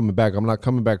 How I'm coming back. I'm not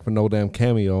coming back for no damn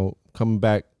cameo. I'm coming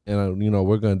back, and you know,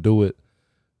 we're gonna do it.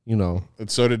 You know. And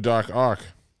so did Doc Ock,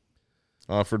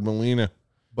 Alfred Molina.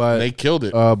 But they killed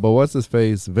it. But what's his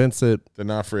face? Vincent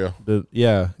D'Onofrio.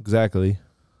 Yeah, exactly.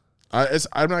 I'm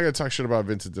not gonna talk shit about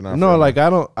Vincent D'Onofrio. No, like I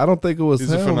don't think it was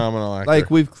He's him. a phenomenal actor. Like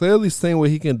we've clearly seen what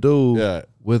he can do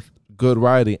with good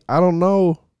writing. I don't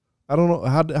know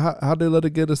how they let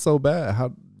it get it so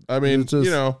bad. I mean, just,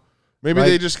 you know, maybe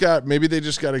they just got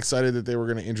excited that they were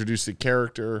going to introduce the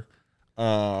character,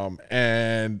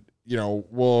 and you know,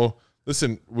 well,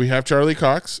 listen, we have Charlie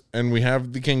Cox and we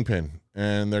have the Kingpin,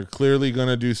 and they're clearly going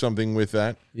to do something with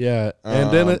that. Yeah,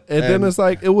 and then it's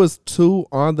like it was too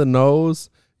on the nose.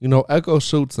 You know, Echo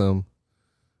shoots him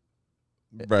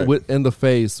in the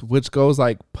face, which goes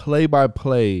like play by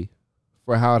play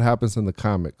for how it happens in the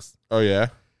comics. Oh yeah.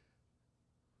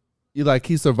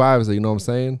 He survives it, you know what I'm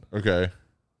saying? Okay.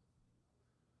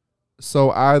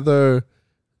 So either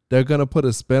they're gonna put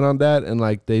a spin on that and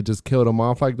like they just killed him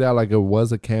off like that, like it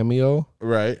was a cameo.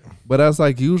 Right. But that's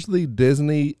like usually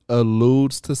Disney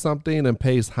alludes to something and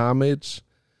pays homage.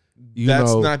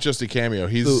 That's not just a cameo.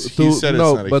 He said it's not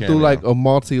a cameo. But through like a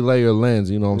multi-layer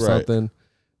lens, you know what I'm something.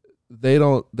 They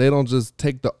don't just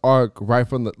take the arc right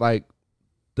from the like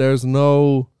there's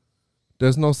no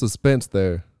suspense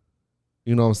there.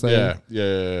 You know what I'm saying?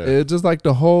 Yeah. It's just like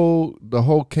the whole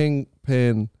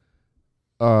Kingpin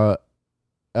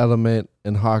element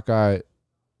in Hawkeye,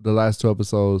 the last two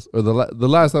episodes, or the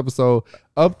last episode,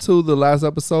 up to the last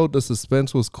episode, the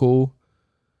suspense was cool.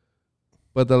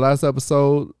 But the last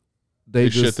episode, they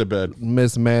just shit the bed.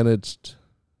 Mismanaged.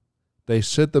 They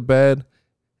shit the bed,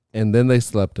 and then they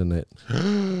slept in it,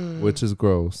 which is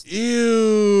gross.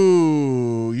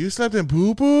 Ew! You slept in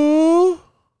poo-poo?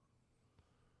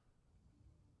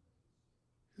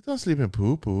 You don't sleep in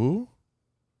poo-poo.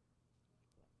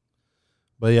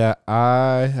 But yeah,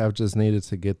 I have just needed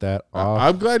to get that off.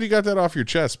 I'm glad you got that off your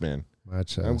chest, man. My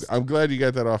chest. I'm glad you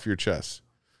got that off your chest.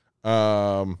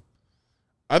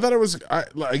 I thought it was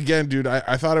dude.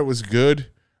 I thought it was good.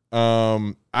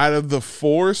 Out of the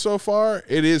 4 so far,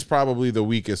 it is probably the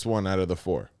weakest one out of the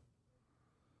 4.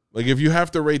 Like if you have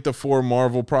to rate the 4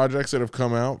 Marvel projects that have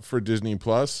come out for Disney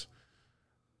Plus.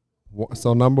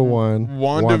 So number 1,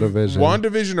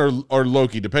 WandaVision or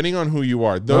Loki, depending on who you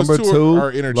are. Those number two 2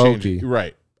 are interchangeable. Loki.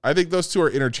 Right. I think those two are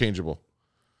interchangeable.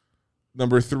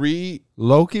 Number 3,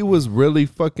 Loki was really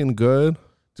fucking good.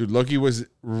 Dude, Loki was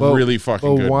really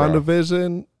fucking good. But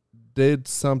WandaVision did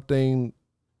something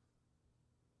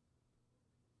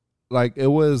like it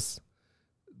was.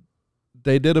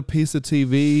 They did a piece of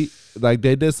TV, like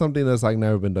they did something that's like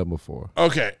never been done before.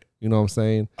 Okay, you know what I'm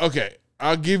saying? Okay,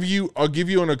 I'll give you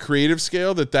on a creative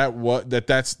scale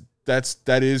that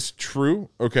is true.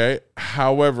 Okay,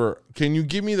 however, can you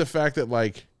give me the fact that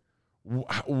like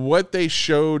what they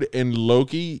showed in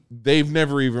Loki, they've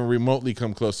never even remotely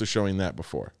come close to showing that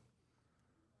before.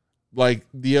 Like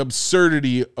the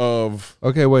absurdity of.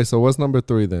 Okay, wait. So what's number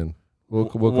 3 then? We'll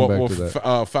come back to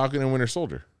that. Falcon and Winter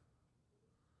Soldier.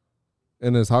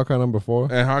 And is Hawkeye number 4?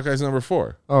 And Hawkeye's number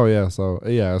 4. Oh yeah, so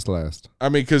yeah, it's last. I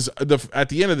mean, because at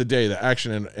the end of the day, the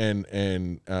action and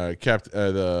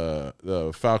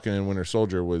the Falcon and Winter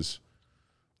Soldier was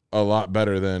a lot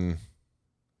better than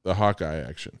the Hawkeye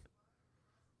action.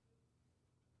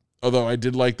 Although I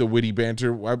did like the witty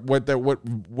banter. What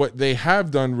they have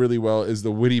done really well is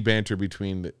the witty banter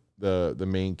between the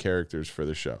main characters for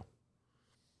the show.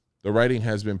 The writing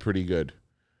has been pretty good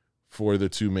for the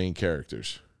 2 main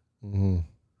characters. Mm-hmm.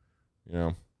 You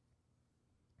know,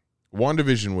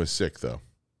 WandaVision was sick though.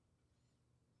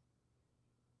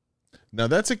 Now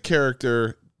that's a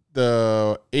character.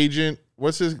 The agent.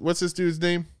 What's this dude's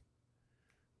name?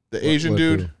 The Asian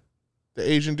dude. Dude?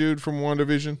 The Asian dude from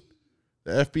WandaVision.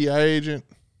 The FBI agent.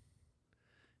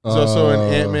 He's also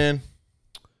an Ant-Man.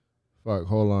 Fuck,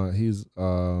 hold on. He's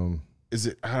Is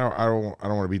it? I don't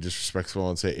want to be disrespectful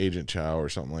and say Agent Chow or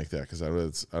something like that because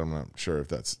I'm not sure if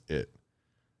that's it.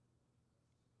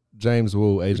 James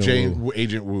Woo, Agent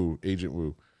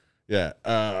Woo. Yeah.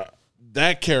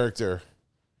 That character.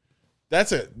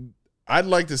 I'd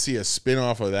like to see a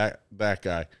spin-off of that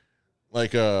guy.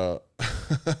 Like a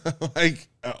like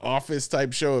an office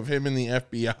type show of him in the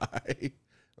FBI.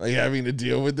 like having to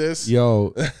deal with this.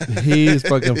 Yo, he's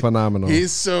fucking phenomenal.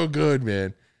 He's so good,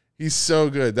 man. He's so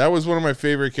good. That was one of my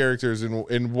favorite characters in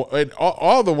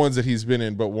all the ones that he's been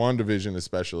in, but WandaVision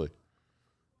especially.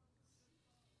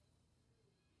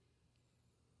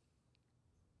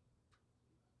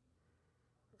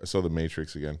 I saw The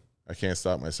Matrix again. I can't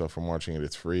stop myself from watching it.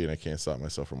 It's free, and I can't stop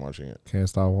myself from watching it. Can't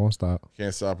stop, won't stop.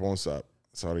 Can't stop, won't stop.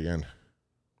 Saw it again.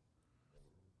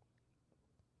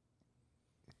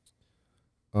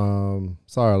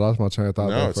 Sorry, I lost my train of thought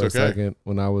No, there it's for a okay. second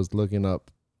when I was looking up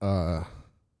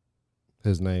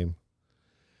his name.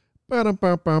 Bow,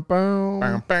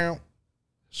 Ba-dum-bum-bum-bum. bow.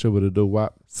 Shubba do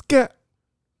wop. Scat.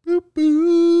 Boop,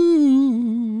 boo.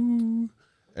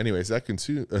 Anyways, that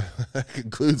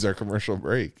concludes our commercial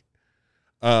break.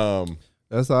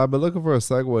 That's all. I've been looking for a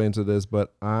segue into this,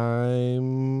 but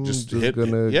I'm Just just hit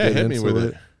gonna yeah, get hit me into with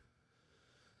it.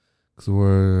 Because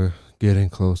we're getting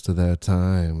close to that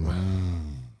time.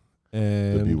 The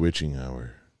And bewitching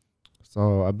hour.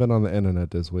 so I've been on the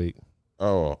internet this week,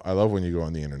 Oh, I love when you go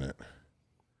on the internet.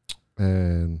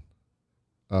 and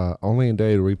Only in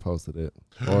Dade reposted it,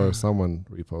 or someone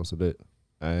reposted it,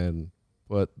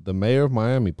 but the mayor of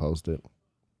Miami posted.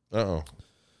 Uh-oh.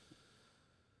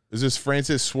 Is this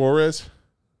Francis Suarez?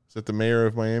 Is that the mayor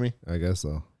of Miami? I guess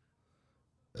so.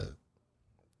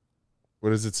 What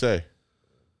does it say?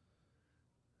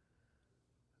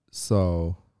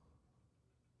 So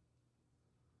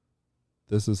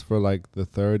this is for like the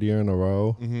third year in a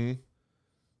row. Mm-hmm.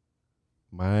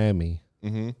 Miami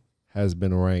Mm-hmm. has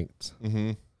been ranked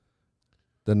Mm-hmm.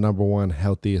 the number one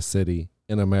healthiest city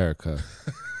in America.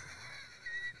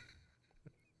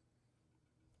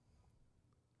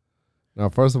 Now,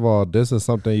 first of all, this is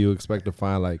something you expect to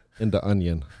find like in The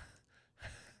Onion.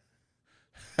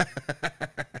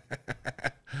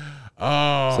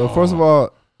 Oh. So first of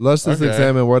all, let's just Okay.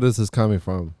 examine where this is coming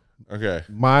from. Okay.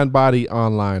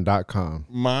 Mindbodyonline.com.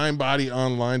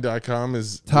 Mindbodyonline.com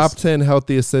is Top 10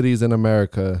 healthiest cities in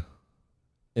America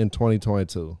in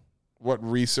 2022. What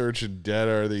research and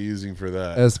data are they using for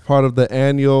that? As part of the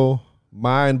annual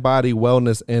Mind Body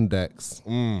Wellness Index.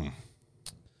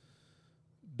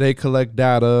 They collect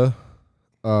data.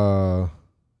 The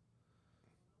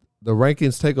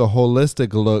rankings take a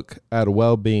holistic look at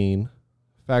well-being,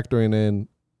 factoring in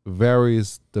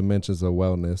various dimensions of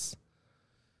wellness,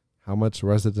 how much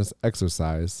residents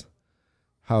exercise,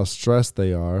 how stressed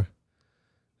they are,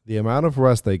 the amount of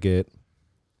rest they get,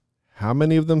 how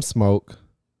many of them smoke,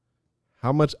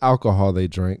 how much alcohol they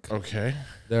drink, Okay.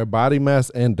 their body mass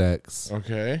index,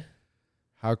 Okay.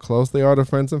 how close they are to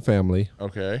friends and family,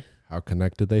 Okay. how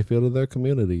connected they feel to their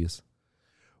communities,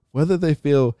 whether they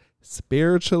feel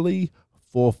spiritually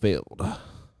fulfilled.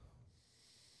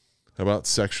 How about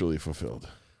sexually fulfilled?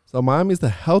 So Miami's the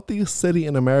healthiest city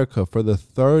in America for the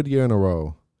third year in a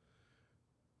row.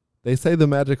 They say the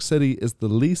Magic City is the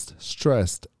least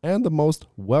stressed and the most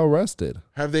well-rested.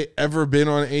 Have they ever been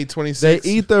on 826? They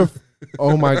eat their...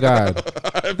 Oh, my God.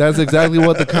 That's exactly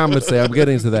what the comments say. I'm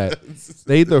getting to that.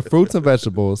 They eat their fruits and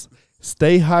vegetables,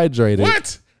 stay hydrated,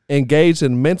 What? engage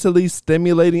in mentally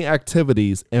stimulating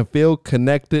activities, and feel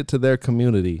connected to their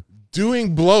community.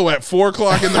 Doing blow at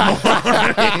 4:00 in the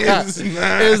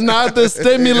morning Is not the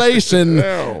stimulation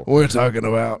No. we're talking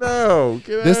about. No.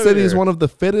 Get This out city of is here. one of the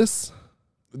fittest.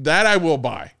 That I will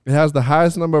buy. It has the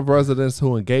highest number of residents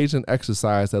who engage in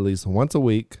exercise at least once a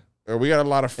week We got a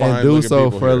lot of fine and do looking so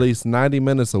people for here. at least 90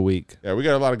 minutes a week. Yeah, we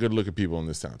got a lot of good looking people in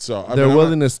this town. So I They're mean,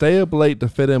 willing to stay up late to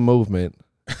fit in movement,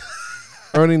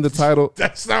 earning the title,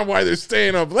 That's not why they're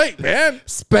staying up late, man.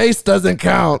 Space Doesn't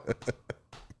Count.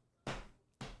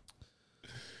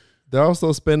 They're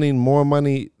also spending more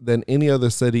money than any other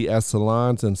city at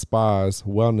salons and spas,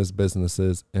 wellness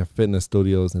businesses, and fitness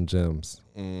studios and gyms.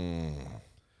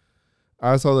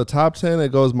 All right, so the top 10,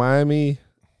 it goes Miami,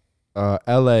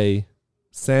 LA,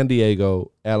 San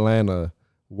Diego, Atlanta,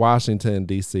 Washington,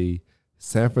 D.C.,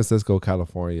 San Francisco,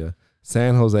 California,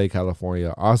 San Jose,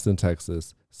 California, Austin,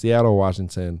 Texas, Seattle,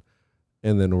 Washington,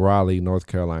 and then Raleigh, North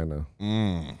Carolina.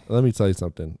 Let me tell you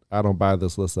something. I don't buy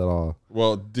this list at all.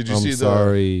 Well, did you I'm see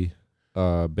sorry,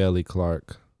 Bailey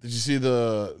Clark.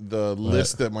 the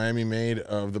list that Miami made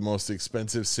of the most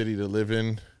expensive city to live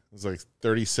in? It was like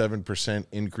 37%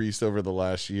 increased over the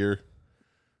last year.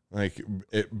 Like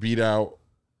it beat out,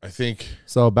 I think.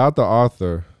 So about the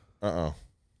author, Uh-oh.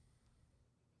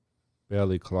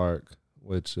 Bailey Clark,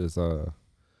 which is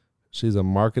she's a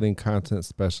marketing content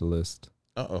specialist,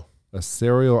 Uh-oh. a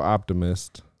serial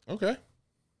optimist, Okay.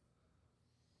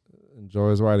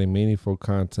 enjoys writing meaningful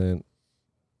content,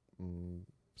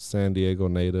 San Diego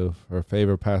native. Her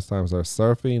favorite pastimes are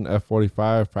surfing,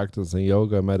 F45, practicing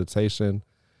yoga, meditation,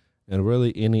 and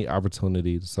really any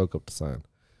opportunity to soak up the sun.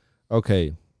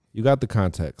 Okay, you got the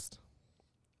context.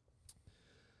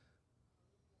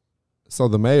 So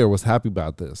the mayor was happy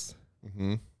about this.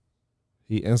 Mm-hmm.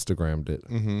 He Instagrammed it,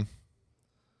 Mm-hmm.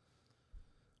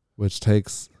 which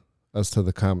takes us to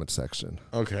the comment section.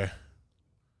 Okay.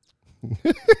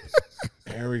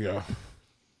 There we go.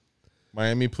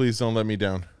 Miami, please don't let me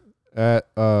down. At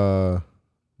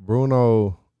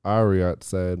Bruno Ariat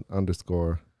said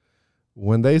 _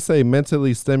 when they say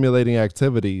mentally stimulating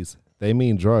activities, they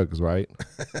mean drugs, right?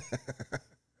 I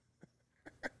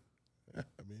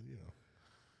mean, you know,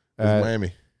 it's At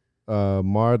Miami.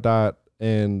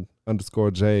 Mar.n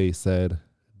 _J said,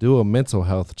 do a mental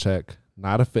health check,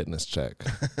 not a fitness check.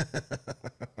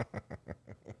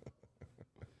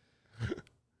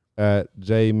 At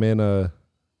JMena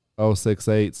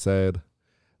 068 said,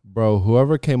 bro,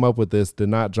 whoever came up with this did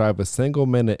not drive a single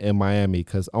minute in Miami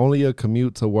because only a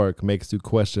commute to work makes you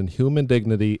question human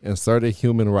dignity and certain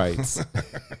human rights.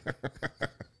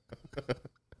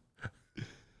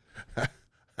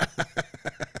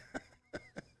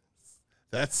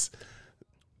 That's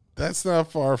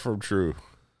not far from true.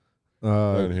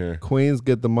 Right here. Queens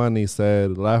Get the Money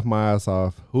said, laugh my ass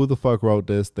off. Who the fuck wrote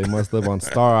this? They must live on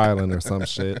Star Island or some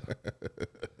shit.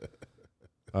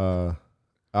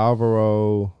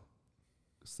 Alvaro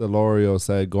Celorio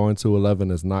said, going to 11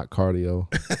 is not cardio.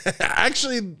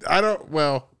 Actually,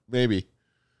 well, maybe.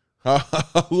 How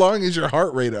long is your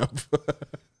heart rate up?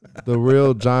 The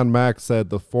real John Mack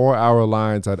said the 4-hour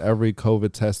lines at every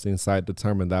COVID testing site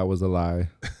determined that was a lie.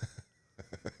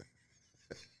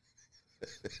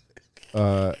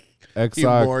 Exoc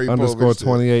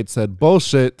 _28 said,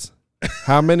 bullshit.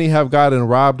 How many have gotten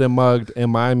robbed and mugged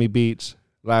in Miami Beach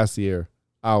last year?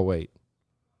 I'll wait.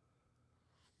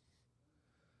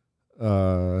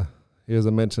 Here's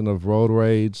a mention of road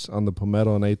rage on the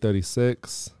Palmetto and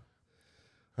 836.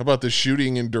 How about the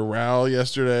shooting in Doral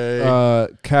yesterday?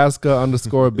 Casca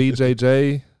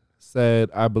 _BJJ said,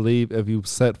 I believe if you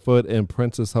set foot in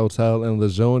Princess Hotel in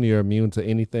Lejeune, you're immune to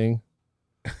anything.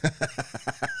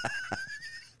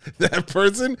 That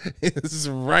person is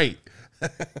right.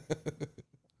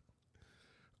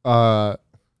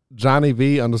 Johnny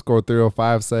V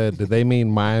 _305 said, did they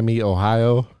mean Miami,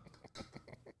 Ohio?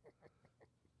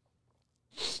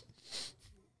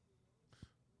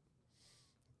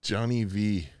 Johnny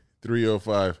V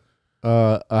 305.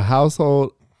 A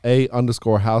household A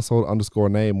 _household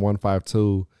 _name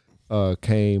 152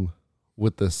 came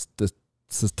with the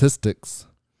statistics.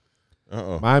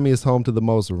 Uh-oh. Miami is home to the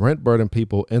most rent-burdened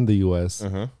people in the U.S.,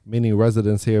 meaning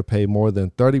residents here pay more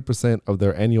than 30% of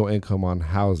their annual income on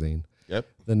housing. Yep.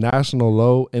 The National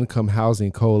Low-Income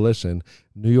Housing Coalition,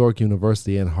 New York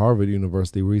University, and Harvard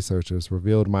University researchers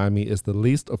revealed Miami is the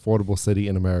least affordable city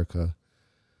in America.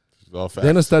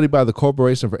 Then a study by the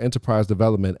Corporation for Enterprise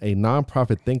Development, a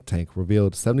nonprofit think tank,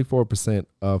 revealed 74%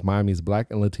 of Miami's Black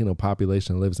and Latino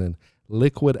population lives in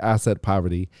liquid asset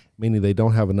poverty, meaning they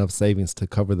don't have enough savings to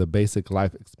cover the basic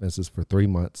life expenses for 3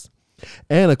 months.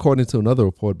 And according to another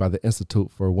report by the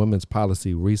Institute for Women's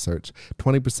Policy Research,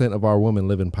 20% of our women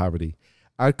live in poverty.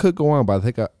 I could go on, but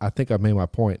I think I've made my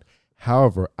point.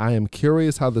 However, I am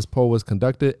curious how this poll was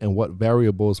conducted and what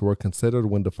variables were considered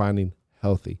when defining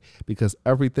healthy, because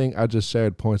everything I just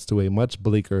shared points to a much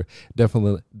bleaker,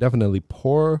 definitely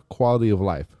poor quality of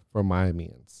life for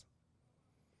Miamians.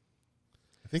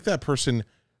 I think that person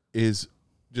is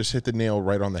just hit the nail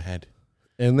right on the head.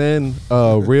 And then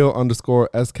real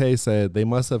 _SK said they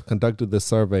must have conducted this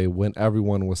survey when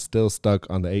everyone was still stuck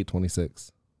on the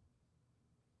 826.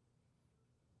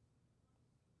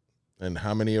 And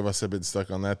how many of us have been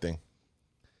stuck on that thing?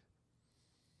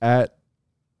 At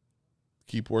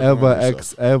Keep working Eva on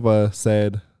X yourself. Eva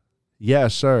said, yeah,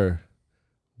 sure.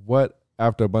 What,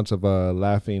 after a bunch of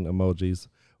laughing emojis,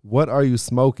 what are you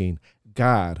smoking?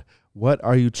 God, what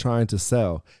are you trying to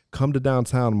sell? Come to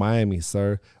downtown Miami,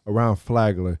 sir, around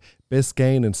Flagler,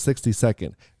 Biscayne and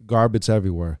 62nd. Garbage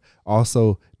everywhere.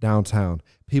 Also downtown.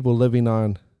 People living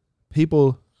and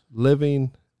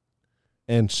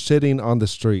shitting on the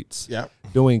streets. Yep.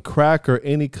 Doing crack or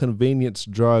any convenience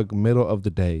drug middle of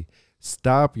the day.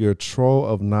 Stop your troll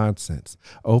of nonsense.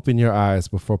 Open your eyes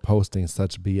before posting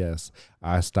such BS.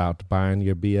 I stopped buying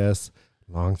your BS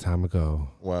long time ago.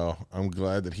 Well, I'm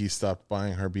glad that he stopped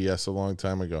buying her BS a long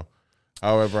time ago.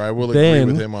 However, I will agree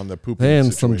with him on the pooping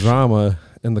Then situation. some drama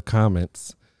in the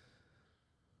comments.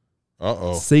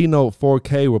 Uh-oh. C-Note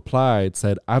 4K replied,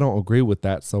 said, I don't agree with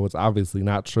that, so it's obviously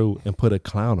not true, and put a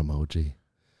clown emoji.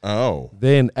 Oh.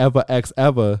 Then Eva X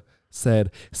Eva said,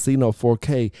 C-Note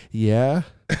 4K, yeah?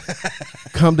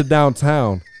 Come to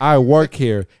downtown. I work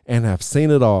here and have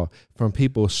seen it all. From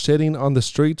people shitting on the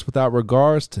streets without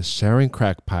regards to sharing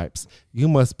crack pipes. You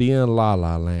must be in La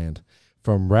La Land.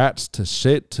 From rats to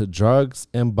shit to drugs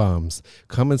and bums.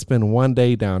 Come and spend one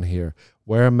day down here.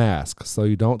 Wear a mask so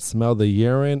you don't smell the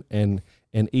urine, and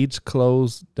in each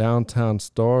closed downtown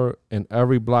store and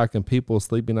every block and people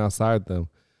sleeping outside them.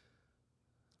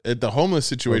 The homeless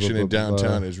situation in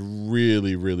downtown is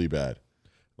really, really bad.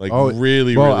 Like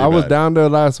really bro, really I was bad. down there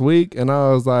last week and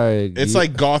I was like, It's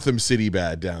like Gotham City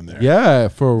bad down there. yeah,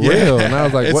 for real. And I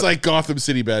was like, it's what? like Gotham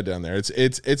City bad down there. It's been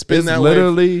It's that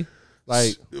literally way.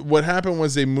 like, What happened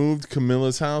was they moved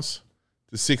Camilla's house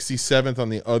to 67th on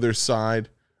the other side,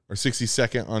 or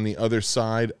 62nd on the other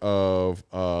side of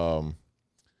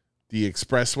the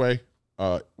expressway.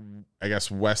 I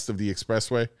guess west of the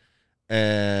expressway,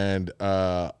 and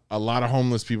a lot of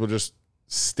homeless people just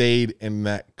stayed in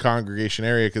that congregation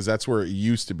area because that's where it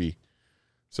used to be.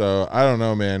 So I don't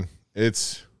know, man.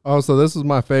 It's so this is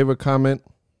my favorite comment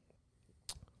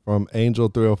from Angel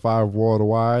 305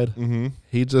 Worldwide.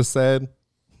 He just said,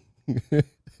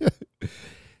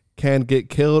 can get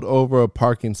killed over a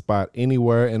parking spot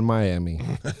anywhere in Miami.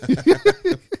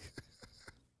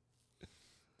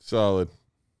 solid.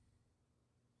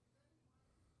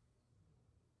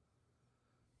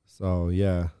 So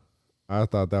yeah, I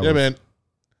thought that Yeah, was.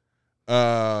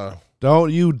 man.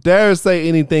 Don't you dare say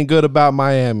anything good about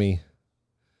Miami.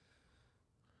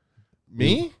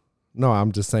 Me? No,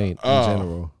 I'm just saying in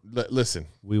general. Listen,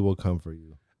 We will come for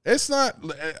you. it's not.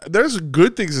 There's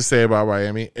good things to say about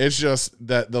Miami. It's just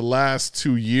that the last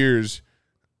 2 years,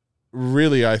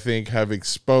 really, I think, have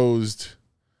exposed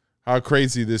how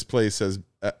crazy this place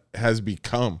has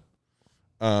become.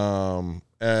 And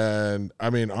I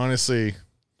mean, honestly,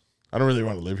 I don't really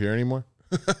want to live here anymore.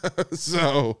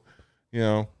 So,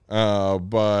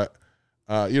 but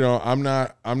I'm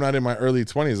not in my early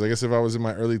 20s. I guess if I was in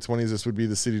my early 20s, this would be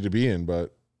the city to be in,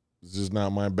 but it's just not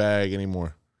my bag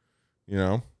anymore.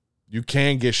 You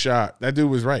can get shot. That dude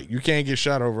was right. You can't get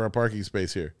shot over a parking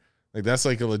space here. Like, that's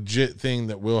like a legit thing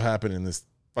that will happen in this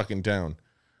fucking town.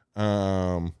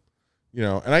 And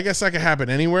I guess that could happen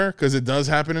anywhere because it does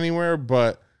happen anywhere,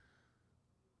 but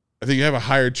I think you have a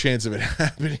higher chance of it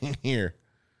happening here.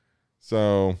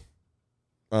 So,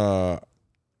 Yeah,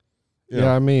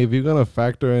 I mean, if you're gonna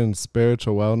factor in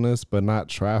spiritual wellness but not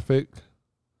traffic,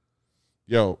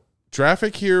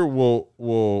 traffic here will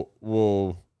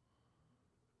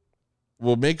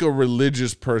make a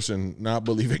religious person not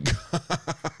believe in God.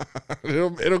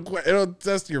 It'll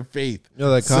test your faith.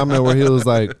 that comment where he was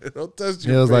like, It'll test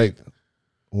he your was faith. like,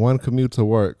 one commute to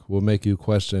work will make you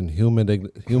question human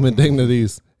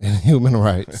dignities and human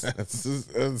rights.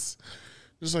 It's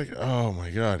just like, oh my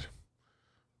God.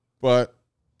 But,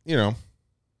 the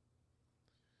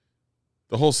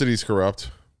whole city's corrupt.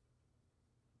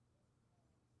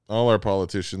 All our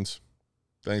politicians.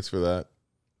 Thanks for that.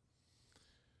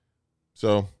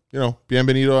 So,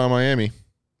 bienvenido a Miami,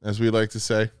 as we like to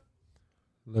say.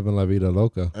 Living la vida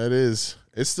loca. It is.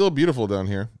 It's still beautiful down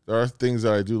here. There are things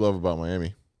that I do love about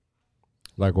Miami.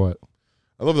 Like what?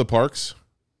 I love the parks.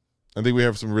 I think we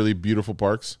have some really beautiful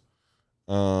parks.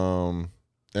 And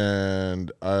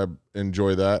I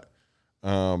enjoy that.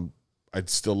 I'd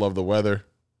still love the weather.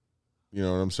 You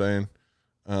know what I'm saying?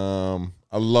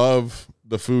 I love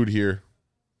the food here.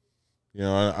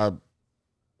 I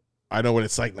know what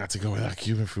it's like not to go without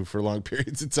Cuban food for long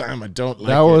periods of time. I don't like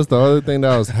it. That was the other thing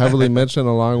that was heavily mentioned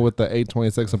along with the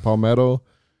 826 and Palmetto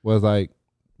was like,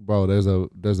 bro,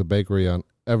 there's a bakery on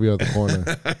every other corner.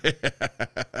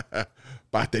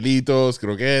 Pastelitos,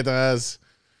 croquetas,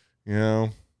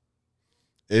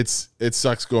 it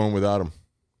sucks going without them.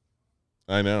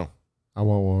 I know. I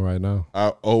want one right now. I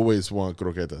always want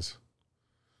croquetas.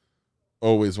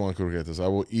 Always want croquetas. I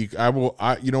will eat.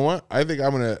 You know what? I think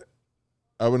I'm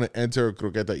gonna enter a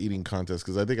croqueta eating contest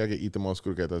because I think I can eat the most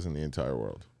croquetas in the entire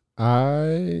world.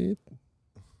 I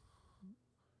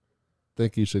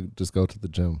think you should just go to the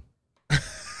gym.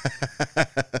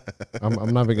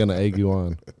 I'm not even gonna egg you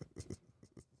on.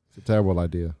 It's a terrible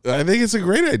idea. I think it's a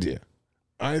great idea.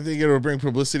 I think it will bring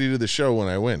publicity to the show when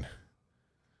I win.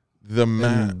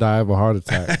 And die of a heart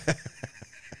attack.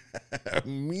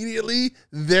 Immediately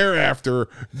thereafter,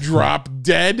 drop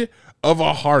dead of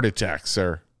a heart attack,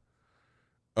 sir.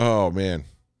 Oh, man.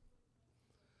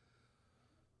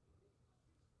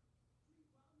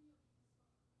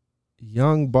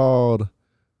 Young bald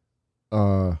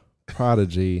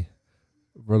prodigy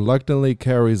reluctantly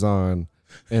carries on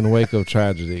in wake of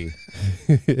tragedy.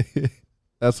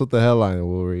 That's what the headline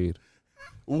will read.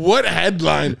 What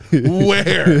headline?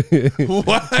 Where?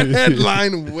 What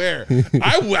headline? Where?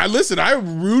 Listen.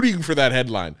 I'm rooting for that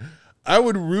headline. I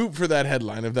would root for that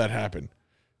headline if that happened.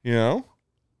 You know,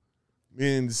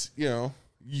 means young,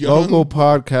 Local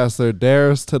podcaster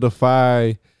dares to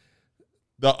defy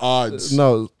the odds.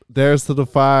 No, dares to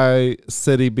defy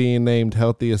city being named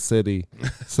healthiest city.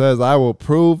 Says I will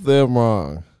prove them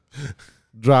wrong.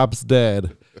 Drops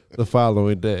dead the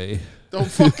following day. Don't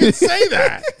fucking say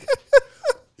that.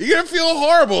 You're gonna feel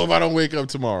horrible if I don't wake up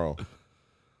tomorrow.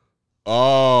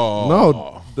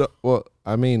 Oh well,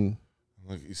 I mean,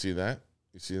 look, you see that?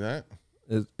 You see that?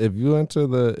 If you enter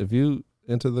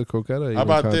the croqueta, how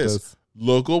about this?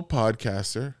 Local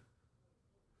podcaster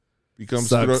becomes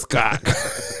sucks cock.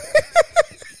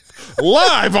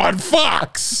 Live on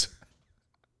Fox.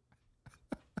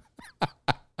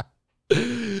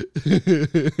 Okay,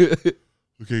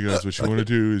 guys, what you want to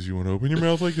do is you want to open your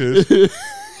mouth like this.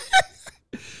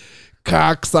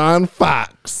 Cocks on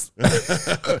Fox.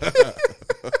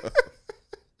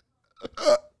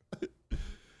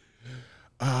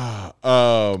 I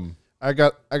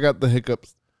got the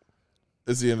hiccups.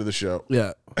 It's the end of the show.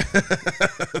 Yeah.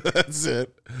 That's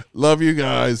it. Love you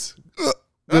guys.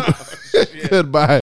 Goodbye.